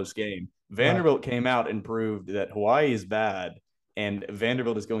very close game. Vanderbilt came out and proved that Hawaii is bad, and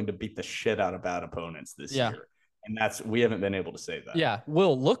Vanderbilt is going to beat the shit out of bad opponents this year. And we haven't been able to say that. Yeah.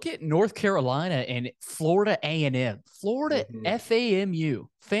 Will, look at North Carolina and Florida A&M, Florida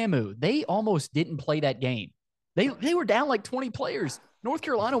FAMU. They almost didn't play that game. They were down like 20 players. North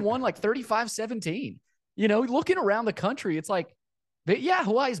Carolina won like 35-17. Looking around the country, it's like,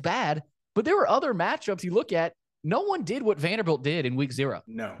 Hawaii's bad, but there were other matchups you look at. No one did what Vanderbilt did in week 0.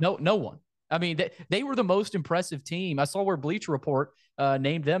 No one. I mean, they were the most impressive team. I saw where Bleacher Report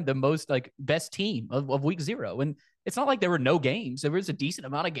named them the most best team of week 0. And it's not like there were no games. There was a decent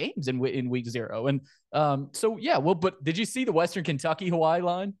amount of games in week 0. And but did you see the Western Kentucky Hawaii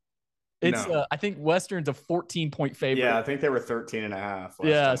line? It's I think Western's a 14-point favorite. Yeah, I think they were 13.5.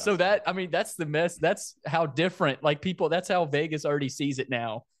 Yeah, so that's the mess. That's how different. That's how Vegas already sees it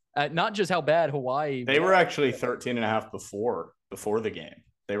now. Not just how bad Hawaii. They were actually 13.5 before the game.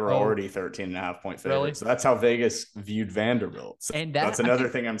 They were already 13.5-point favorites. Really? So that's how Vegas viewed Vanderbilt. So and that's another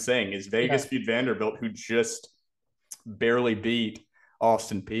thing I'm saying is Vegas viewed Vanderbilt, who just barely beat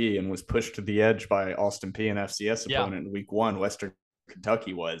Austin Peay and was pushed to the edge by Austin Peay, an FCS opponent in week 1. Western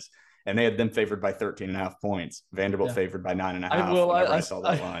Kentucky was. And they had them favored by 13.5 points. Vanderbilt favored by 9.5. I saw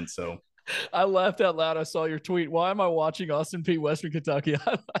that line. So I laughed out loud. I saw your tweet. Why am I watching Austin Peay, Western Kentucky?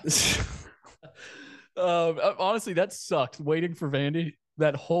 Honestly, that sucked. Waiting for Vandy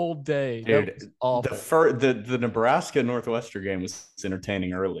that whole day. Dude, the Nebraska Northwestern game was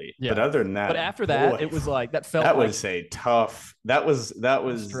entertaining early. But other than that, but after that, it was like that felt was a tough. That was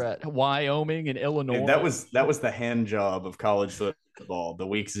Wyoming and Illinois. Dude, that was the hand job of college football. The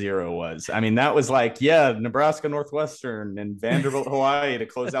week 0 was. I mean, that was Nebraska Northwestern and Vanderbilt Hawaii to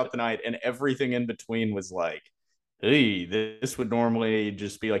close out the night, and everything in between was like, hey, this would normally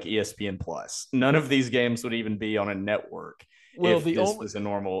just be like ESPN Plus. None of these games would even be on a network. If this was a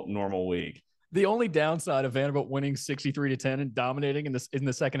normal week. The only downside of Vanderbilt winning 63-10 and dominating in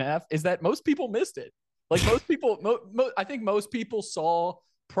the second half is that most people missed it. Like most people, I think most people saw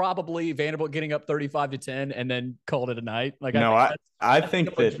probably Vanderbilt getting up 35-10 and then called it a night. I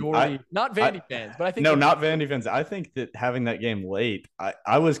think that not Vandy fans, but I think not Vandy fans. I think that having that game late,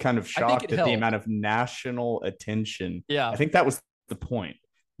 I was kind of shocked at the amount of national attention. Yeah, I think that was the point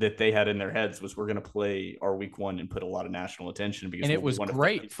that they had in their heads was we're going to play our week 1 and put a lot of national attention because it was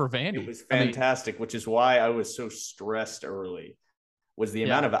great for Vandy. It was fantastic, which is why I was so stressed early. Was the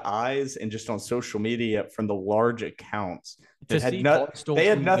amount of eyes and just on social media from the large accounts that they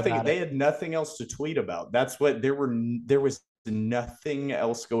had nothing else to tweet about. That's what there was nothing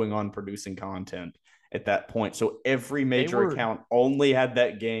else going on producing content at that point. So every major account only had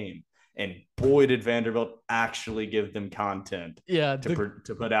that game. And boy, did Vanderbilt actually give them content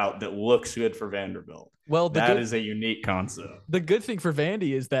to put out that looks good for Vanderbilt. Well, that is a unique concept. The good thing for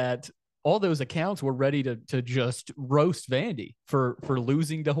Vandy is that all those accounts were ready to just roast Vandy for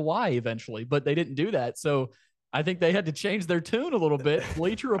losing to Hawaii eventually, but they didn't do that. So I think they had to change their tune a little bit.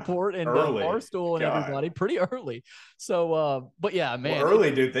 Bleacher Report and Barstool and everybody pretty early. So, but yeah, man. Well,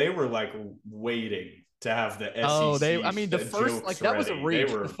 early, dude, they were like waiting to have the SEC. Oh, the first that was a reach.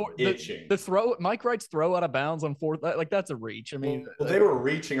 They were itching. The throw, Mike Wright's throw out of bounds on 4th, that's a reach. I mean, they were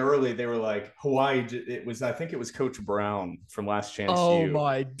reaching early. They were like Hawaii. I think it was Coach Brown from Last Chance U. Oh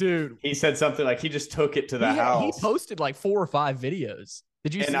my dude, he said something like he just took it to the house. He posted like 4 or 5 videos.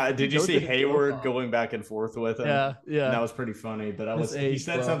 Did you see Hayward going back and forth with him? Yeah. And that was pretty funny. But he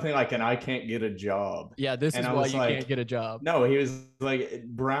said something like, "And I can't get a job." Yeah, this is why you can't get a job. No, he was like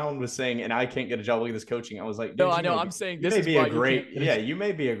Brown was saying, "And I can't get a job. Look at this coaching." I was like, "No, I know." I'm saying this is why you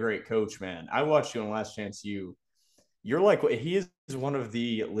may be a great coach, man. I watched you on Last Chance U. You're like he is one of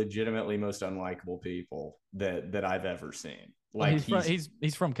the legitimately most unlikable people that I've ever seen. Like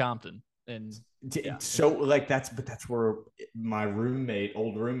he's from Compton. And yeah. So like that's where my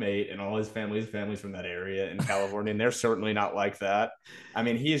old roommate, and all his family's from that area in California, and they're certainly not like that. I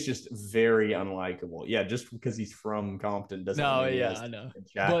mean, he is just very unlikable. Yeah, just because he's from Compton doesn't mean he has I know. a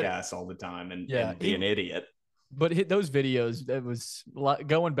jackass all the time and be an idiot. But those videos, it was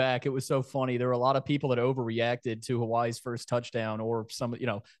going back. It was so funny. There were a lot of people that overreacted to Hawaii's first touchdown or some,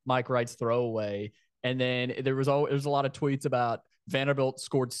 Mike Wright's throwaway. And then there was a lot of tweets about Vanderbilt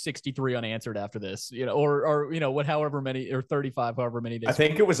scored 63 unanswered after this, or however many, or 35, however many. I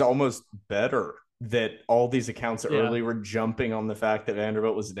think it was almost better that all these accounts early were jumping on the fact that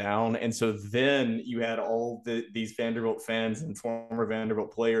Vanderbilt was down. And so then you had all these Vanderbilt fans and former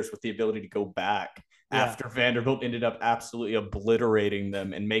Vanderbilt players with the ability to go back after Vanderbilt ended up absolutely obliterating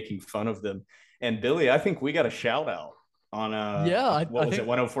them and making fun of them. And Billy, I think we got a shout out on what was it,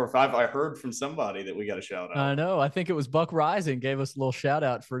 104.5? I heard from somebody that we got a shout out. I know. I think it was Buck Rising gave us a little shout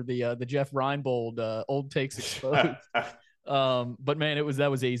out for the Jeff Reinbold old takes exposed. But man,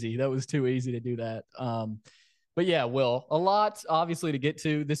 that was easy. That was too easy to do that. But yeah, Will, a lot obviously to get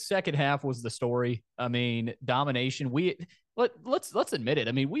to. The second half was the story. I mean, domination. Let's admit it.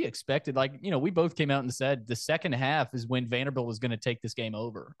 I mean, we expected, we both came out and said the second half is when Vanderbilt was going to take this game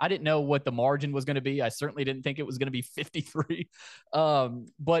over. I didn't know what the margin was going to be. I certainly didn't think it was going to be 53.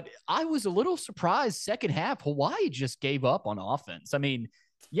 But I was a little surprised second half, Hawaii just gave up on offense. I mean,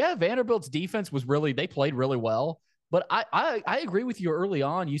 yeah, Vanderbilt's defense they played really well. But I agree with you early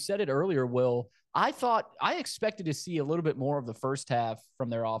on. You said it earlier, Will. I expected to see a little bit more of the first half from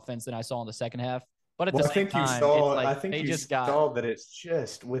their offense than I saw in the second half. But at the same time, you saw that it's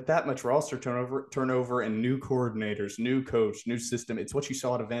just with that much roster turnover and new coordinators, new coach, new system. It's what you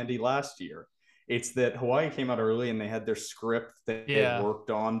saw out of Vandy last year. It's that Hawaii came out early and they had their script that they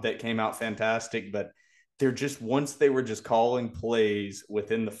worked on that came out fantastic. But once they were just calling plays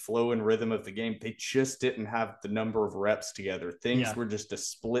within the flow and rhythm of the game, they just didn't have the number of reps together. Things were just a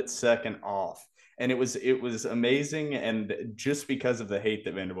split second off. And it was amazing. And just because of the hate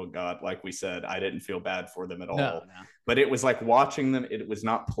that Vanderbilt got, like we said, I didn't feel bad for them at all. No. But it was like watching them. It was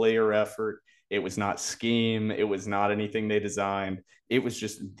not player effort. It was not scheme. It was not anything they designed. It was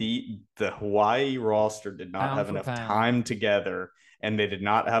just the Hawaii roster did not have enough time together, and they did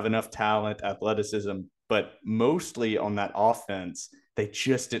not have enough talent, athleticism. But mostly on that offense, they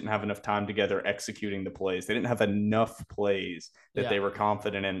just didn't have enough time together executing the plays. They didn't have enough plays that they were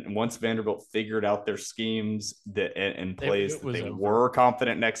confident in. And once Vanderbilt figured out their schemes and plays that they were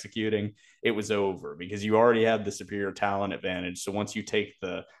confident in executing, it was over because you already had the superior talent advantage. So once you take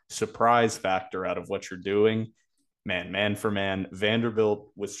the surprise factor out of what you're doing, man for man,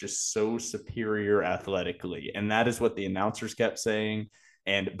 Vanderbilt was just so superior athletically. And that is what the announcers kept saying.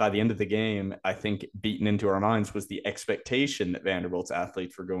 And by the end of the game, I think beaten into our minds was the expectation that Vanderbilt's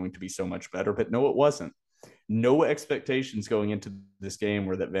athletes were going to be so much better. But no, it wasn't. No expectations going into this game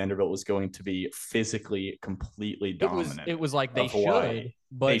were that Vanderbilt was going to be physically completely dominant. It was like they should.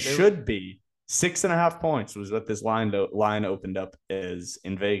 But they should be. 6.5 points was what this line opened up as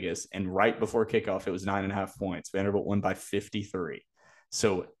in Vegas. And right before kickoff, it was 9.5 points. Vanderbilt won by 53.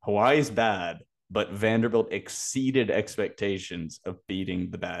 So Hawaii's bad, but Vanderbilt exceeded expectations of beating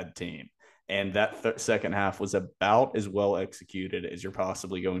the bad team. And that second half was about as well executed as you're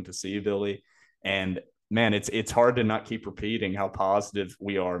possibly going to see, Billy. And man, it's hard to not keep repeating how positive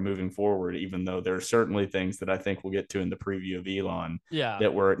we are moving forward, even though there are certainly things that I think we'll get to in the preview of Elon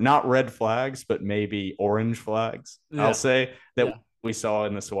that were not red flags, but maybe orange flags. I'll say that we saw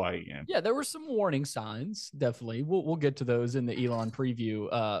in the Hawaii game. Yeah, there were some warning signs, definitely. We'll get to those in the Elon preview.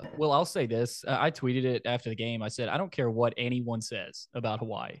 Well, I'll say this. I tweeted it after the game. I said, I don't care what anyone says about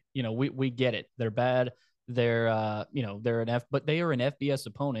Hawaii. We get it. They're bad. They're but they are an FBS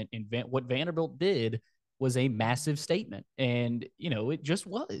opponent. And what Vanderbilt did was a massive statement. And, it just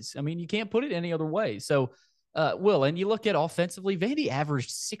was. I mean, you can't put it any other way. So, Will, and you look at offensively, Vandy averaged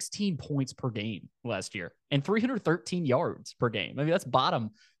 16 points per game last year and 313 yards per game. I mean, that's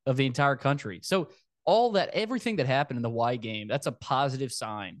bottom of the entire country. So everything that happened in the Y game, that's a positive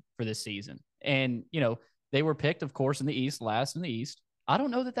sign for this season. And, they were picked, of course, in the East, last in the East. I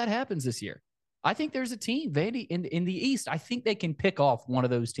don't know that happens this year. I think there's a team, Vandy, in the East. I think they can pick off one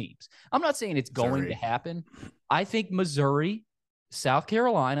of those teams. I'm not saying it's going to happen. I think Missouri, South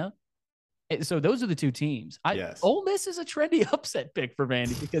Carolina. So those are the two teams. Ole Miss is a trendy upset pick for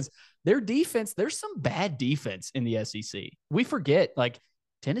Vandy because their defense, there's some bad defense in the SEC. We forget,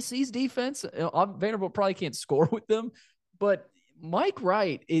 Tennessee's defense, Vanderbilt probably can't score with them, but Mike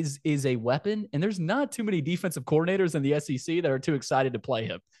Wright is a weapon, and there's not too many defensive coordinators in the SEC that are too excited to play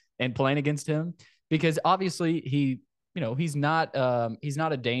him and playing against him because obviously he he's not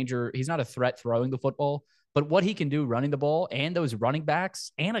a danger. He's not a threat throwing the football, but what he can do running the ball and those running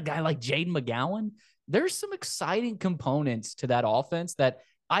backs and a guy like Jaden McGowan, there's some exciting components to that offense that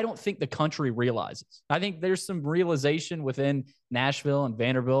I don't think the country realizes. I think there's some realization within Nashville and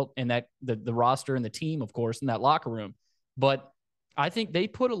Vanderbilt and that the roster and the team, of course, in that locker room. But I think they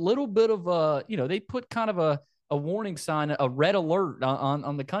put a little bit of they put kind of a warning sign, a red alert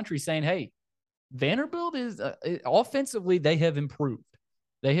on the country saying, hey, Vanderbilt is offensively, they have improved.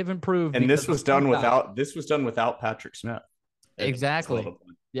 They have improved. And this was done without Patrick Smith. Exactly.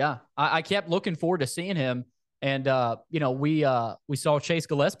 Yeah. I kept looking forward to seeing him. And, we saw Chase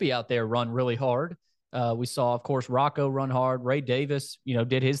Gillespie out there run really hard. We saw, of course, Rocco run hard. Ray Davis,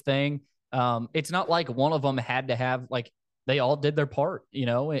 did his thing. It's not like one of them had to have, like, they all did their part,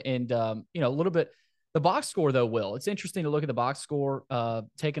 and a little bit. The box score, though, Will, it's interesting to look at the box score.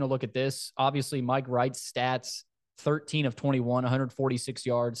 Taking a look at this, obviously, Mike Wright's stats, 13 of 21, 146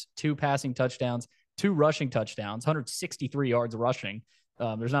 yards, 2 passing touchdowns, 2 rushing touchdowns, 163 yards rushing.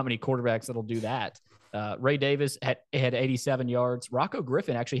 There's not many quarterbacks that'll do that. Ray Davis had 87 yards. Rocco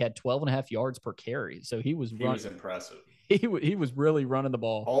Griffin actually had 12 and a half yards per carry. So he was impressive. He was really running the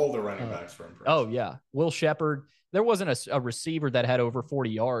ball. All the running backs were impressive. Oh, yeah. Will Shepard. There wasn't a receiver that had over 40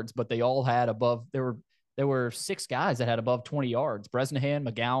 yards, but they all had above. There were 6 guys that had above 20 yards. Bresnahan,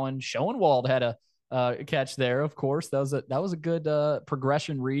 McGowan, Schoenwald had a catch there, of course. That was a good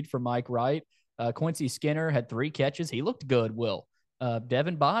progression read for Mike Wright. Quincy Skinner had 3 catches. He looked good, Will.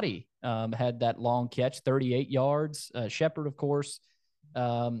 Devin Body had that long catch, 38 yards. Shepard, of course.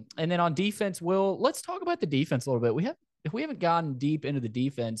 And then on defense, Will, let's talk about the defense a little bit. If we haven't gotten deep into the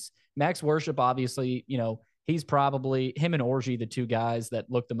defense, Max Worship, obviously, he's probably him and Orji, the 2 guys that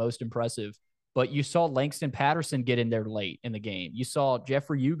look the most impressive. But you saw Langston Patterson get in there late in the game. You saw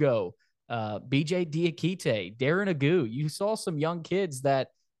Jeffrey Hugo, BJ Diakite, Darren Agu. You saw some young kids that,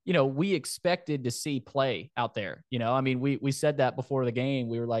 we expected to see play out there. We said that before the game.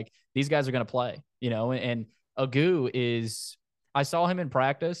 We were like, these guys are going to play, and Agu I saw him in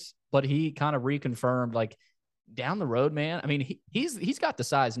practice, but he kind of reconfirmed, like, down the road, man. I mean, he's got the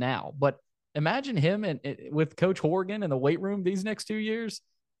size now, but imagine him and with Coach Horgan in the weight room these next 2 years.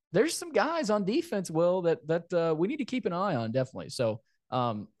 There's some guys on defense, Will, that we need to keep an eye on, definitely. So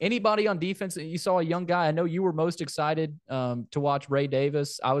anybody on defense, you saw a young guy. I know you were most excited to watch Ray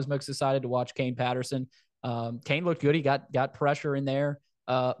Davis. I was most excited to watch Kane Patterson. Kane looked good. He got pressure in there.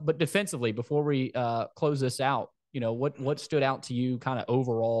 But defensively, before we close this out, what stood out to you kind of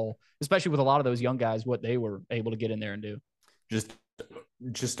overall, especially with a lot of those young guys, what they were able to get in there and do?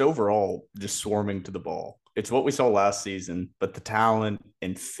 Just overall, just swarming to the ball. It's what we saw last season, but the talent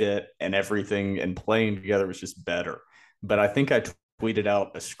and fit and everything and playing together was just better. But I think I tweeted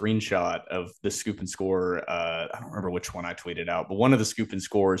out a screenshot of the scoop and score. I don't remember which one I tweeted out, but one of the scoop and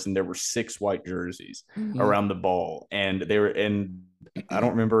scores, and there were 6 white jerseys around the ball. And I don't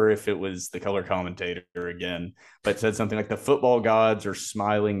remember if it was the color commentator again, but said something like the football gods are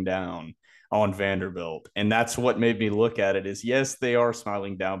smiling down on Vanderbilt. And that's what made me look at it is, yes, they are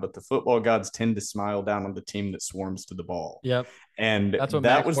smiling down, but the football gods tend to smile down on the team that swarms to the ball. Yep. And that's what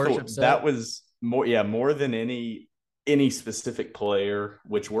that was more than any specific player,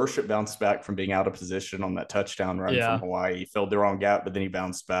 which Worship bounced back from being out of position on that touchdown run from Hawaii. He filled the wrong gap, but then he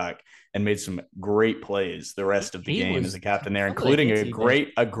bounced back and made some great plays the rest of the game as a captain there, including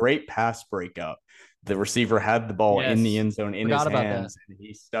a great pass breakup. The receiver had the ball in the end zone in his hands, and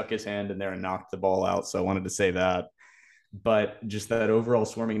he stuck his hand in there and knocked the ball out. So I wanted to say that. But just that overall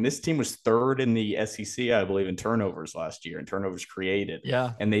swarming. This team was 3rd in the SEC, I believe, in turnovers last year, and turnovers created.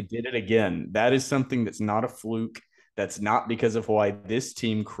 Yeah. And they did it again. That is something that's not a fluke. That's not because of why this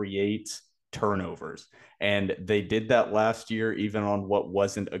team creates turnovers. And they did that last year, even on what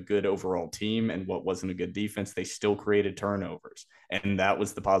wasn't a good overall team and what wasn't a good defense. They still created turnovers. And that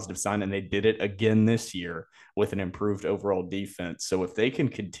was the positive sign. And they did it again this year with an improved overall defense. So if they can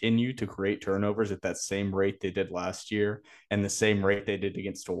continue to create turnovers at that same rate they did last year and the same rate they did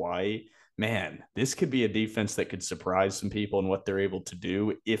against Hawaii, man, this could be a defense that could surprise some people in what they're able to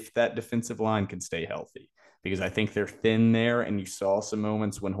do if that defensive line can stay healthy. Because I think they're thin there, and you saw some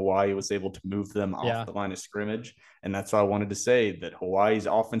moments when Hawaii was able to move them off the line of scrimmage. And that's why I wanted to say that Hawaii's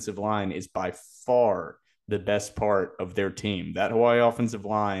offensive line is by far the best part of their team. That Hawaii offensive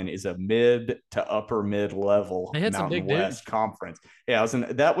line is a mid to upper mid-level Mountain West conference. Yeah,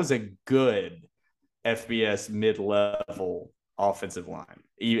 that was a good FBS mid-level offensive line,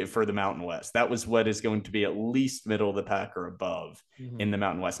 even for the Mountain West. That was what is going to be at least middle of the pack or above in the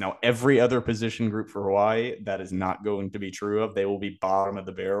Mountain West. Now, every other position group for Hawaii, that is not going to be true of. They will be bottom of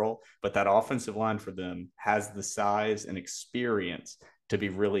the barrel, but that offensive line for them has the size and experience to be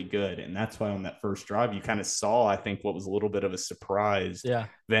really good. And that's why on that first drive, you kind of saw, I think, what was a little bit of a surprise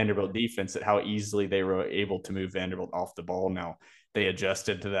Vanderbilt defense at how easily they were able to move Vanderbilt off the ball. Now, they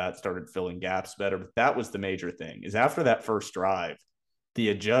adjusted to that, started filling gaps better. But that was the major thing, is after that first drive, the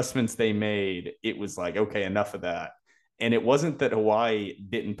adjustments they made, it was like, okay, enough of that. And it wasn't that Hawaii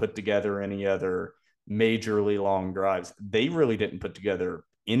didn't put together any other majorly long drives. They really didn't put together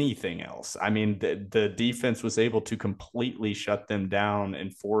anything else. I mean, the defense was able to completely shut them down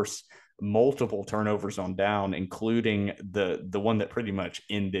and force multiple turnovers on down, including the one that pretty much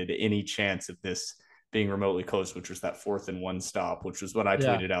ended any chance of this being remotely close, which was that 4th and 1 stop, which was what I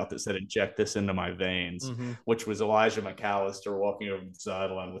tweeted out that said, inject this into my veins, which was Elijah McAllister walking over the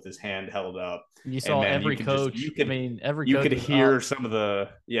sideline with his hand held up. You saw every coach. You could hear some of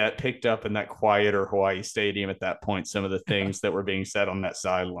it picked up in that quieter Hawaii stadium at that point, some of the things that were being said on that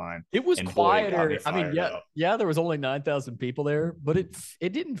sideline. It was quieter. I mean, there was only 9,000 people there, but it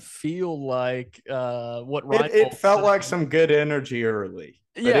didn't feel like what Ryan. It felt like some good energy early.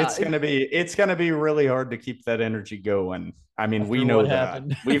 But it's gonna be really hard to keep that energy going. I mean, we know that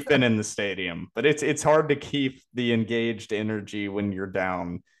we've been in the stadium, but it's hard to keep the engaged energy when you're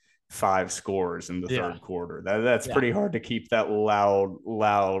down 5 scores in the third quarter. That's pretty hard to keep that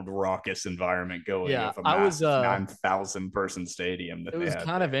loud, raucous environment going. Yeah, with a massive 9,000 person stadium. It was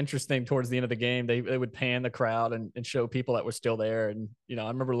kind of interesting towards the end of the game. They would pan the crowd and show people that were still there. And, I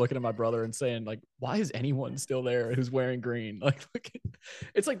remember looking at my brother and saying, like, why is anyone still there who's wearing green? Like,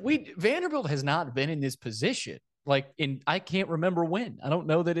 it's like Vanderbilt has not been in this position. Like I can't remember when. I don't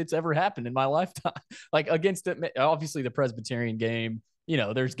know that it's ever happened in my lifetime. Like against obviously the Presbyterian game,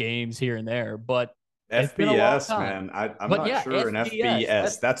 there's games here and there, but FBS, man. I'm not sure an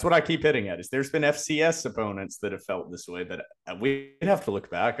FBS. That's what I keep hitting at. Is there's been FCS opponents that have felt this way, but we'd have to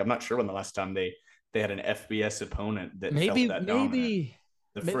look back. I'm not sure when the last time they had an FBS opponent that felt that dominant.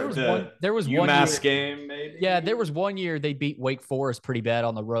 There was UMass one game, maybe. Yeah, there was one year they beat Wake Forest pretty bad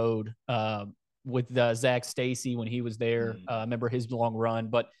on the road with Zach Stacy when he was there. I remember his long run,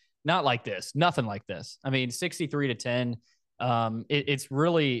 but not like this. Nothing like this. I mean, 63-10. It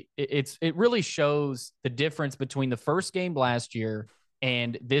really shows the difference between the first game last year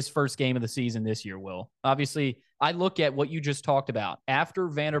and this first game of the season this year. Will, obviously, I look at what you just talked about after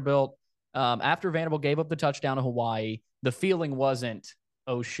Vanderbilt gave up the touchdown to Hawaii. The feeling wasn't,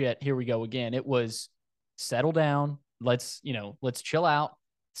 oh shit, here we go again. It was settle down. Let's chill out.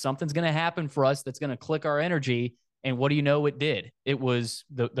 Something's going to happen for us that's going to click our energy. And what do you know? It did. It was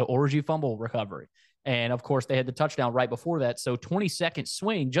the Orji fumble recovery. And of course they had the touchdown right before that. So 20-second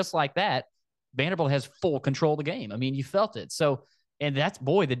swing, just like that, Vanderbilt has full control of the game. I mean, you felt it. So, and that's,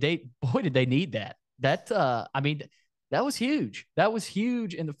 did they need that? That was huge. That was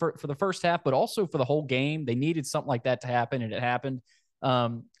huge for the first half, but also for the whole game. They needed something like that to happen, and it happened.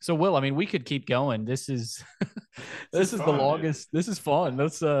 So Will, I mean, we could keep going. This is the longest. Man. This is fun.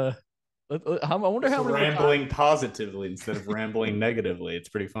 Let's I wonder how many rambling positively instead of rambling negatively. It's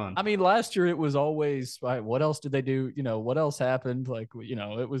pretty fun. I mean, last year it was always, right, what else did they do? What else happened? Like,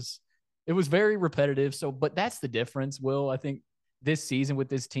 it was very repetitive. So, but that's the difference, Will. I think this season with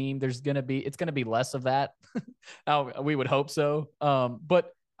this team, it's going to be less of that. We would hope so.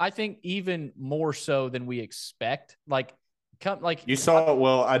 But I think even more so than we expect. Like you saw.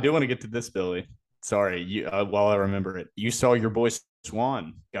 Well, I do want to get to this, Billy. Sorry, while I remember it, you saw your boy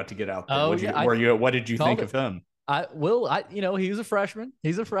Swan got to get out there. What did you think of him? He's a freshman.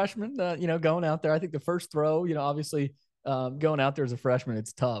 He's a freshman. Going out there. I think the first throw, obviously, going out there as a freshman,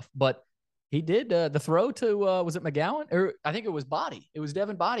 it's tough. But he did the throw to was it McGowan, or I think it was Body. It was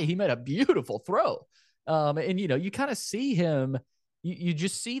Devin Body. He made a beautiful throw. And you kind of see him. You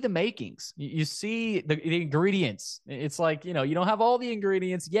just see the makings. You see the ingredients. It's like you don't have all the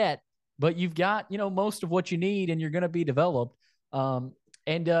ingredients yet, but you've got most of what you need, and you're going to be developed.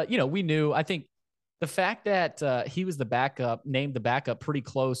 We knew, I think the fact that he was named the backup pretty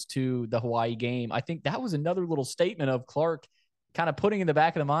close to the Hawaii game, I think that was another little statement of Clark kind of putting in the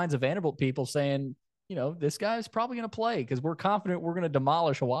back of the minds of Vanderbilt people saying, this guy's probably going to play because we're confident we're going to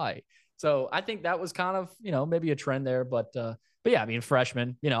demolish Hawaii. So I think that was kind of, maybe a trend there, but yeah, I mean,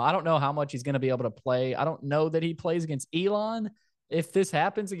 freshman, I don't know how much he's going to be able to play. I don't know that he plays against Elon. If this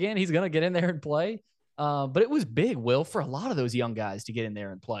happens again, he's going to get in there and play. But it was big, Will, for a lot of those young guys to get in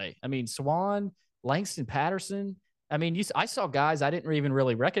there and play. I mean, Swan, Langston Patterson, I mean, I saw guys I didn't even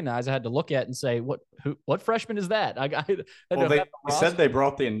really recognize. I had to look at and say, what freshman is that? They said they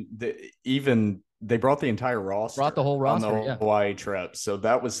brought they brought the entire roster. Brought the whole roster on the Hawaii trip. So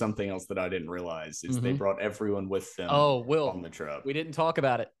that was something else that I didn't realize is they brought everyone with them. On the trip. We didn't talk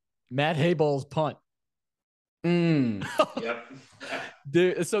about it. Matt Hayball's punt. Yep.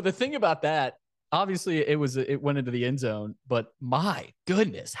 Dude, so the thing about that, obviously it went into the end zone, but my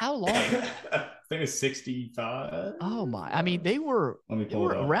goodness, how long? I think it was 65. Oh my. I mean, they were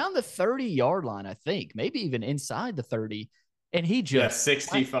around the 30-yard line, I think, maybe even inside the 30. And he just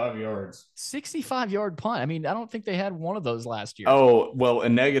 65 yards. 65-yard punt. I mean, I don't think they had one of those last year. Oh, well, a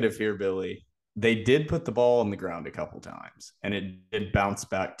negative here, Billy. They did put the ball on the ground a couple times, and it did bounce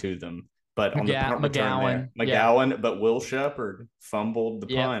back to them. But on the punt return McGowan, but Will Shepherd fumbled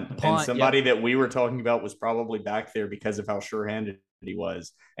the punt. And somebody that we were talking about was probably back there because of how sure-handed he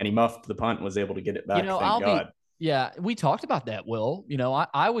was. And he muffed the punt and was able to get it back, thank God. We talked about that, Will.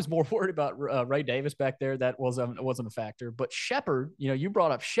 I was more worried about Ray Davis back there. That wasn't a factor. But Shepherd, you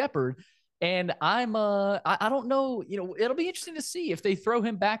brought up Shepherd. And I don't know, it'll be interesting to see if they throw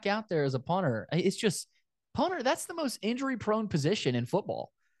him back out there as a punter. It's just punter, that's the most injury-prone position in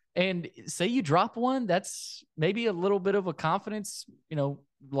football. And say you drop one, that's maybe a little bit of a confidence,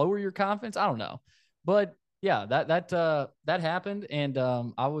 lower your confidence. I don't know. But yeah, that happened. And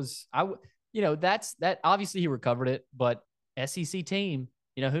that's obviously he recovered it, but SEC team,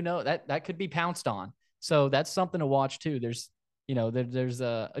 who knows, that could be pounced on. So that's something to watch too. There's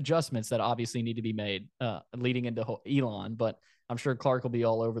adjustments that obviously need to be made leading into Elon, but I'm sure Clark will be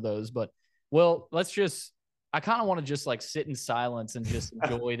all over those. But well, I kind of want to just like sit in silence and just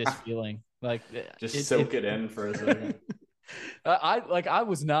enjoy this feeling. Like soak it in for a second. I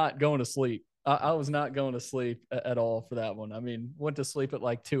was not going to sleep. I was not going to sleep at all for that one. I mean, went to sleep at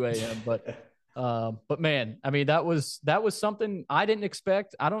like 2 a.m. But man, I mean, that was something I didn't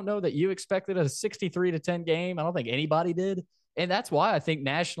expect. I don't know that you expected a 63-10 game. I don't think anybody did. And that's why I think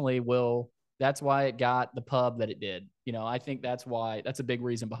nationally, that's why it got the pub that it did. I think that's a big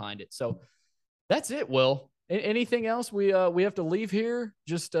reason behind it. So that's it, Will. Anything else we have to leave here?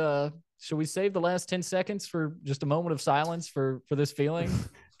 Just should we save the last 10 seconds for just a moment of silence for this feeling?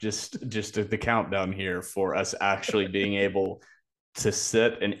 just the countdown here for us actually being able to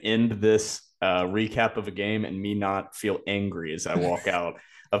sit and end this recap of a game and me not feel angry as I walk out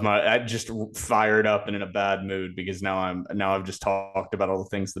of I just fired up and in a bad mood because now I've just talked about all the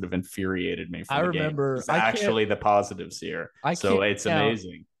things that have infuriated me. I remember it's actually the positives here. So it's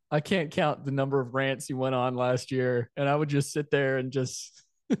amazing. I can't count the number of rants you went on last year, and I would just sit there and just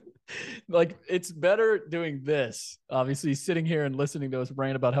like, it's better doing this, obviously sitting here and listening to us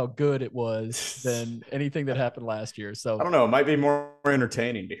rant about how good it was than anything that happened last year. So I don't know. It might be more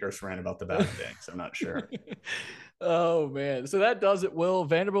entertaining to hear us rant about the bad things. I'm not sure. Oh man. So that does it. Will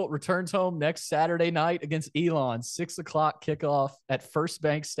Vanderbilt returns home next Saturday night against Elon, 6:00 kickoff at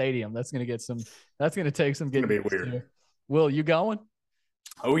FirstBank Stadium. That's going to take some getting. It's going to be weird. Here. Will, you going?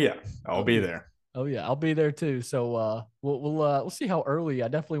 Oh yeah. I'll be there. Oh yeah, I'll be there too. So we'll see how early. I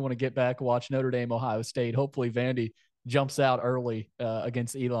definitely want to get back, watch Notre Dame, Ohio State. Hopefully Vandy jumps out early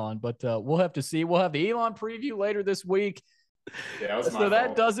against Elon, but we'll have to see. We'll have the Elon preview later this week. Yeah, so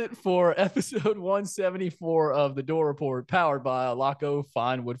that does it for episode 174 of the Door Report, powered by Alaco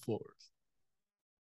Fine Wood Floors.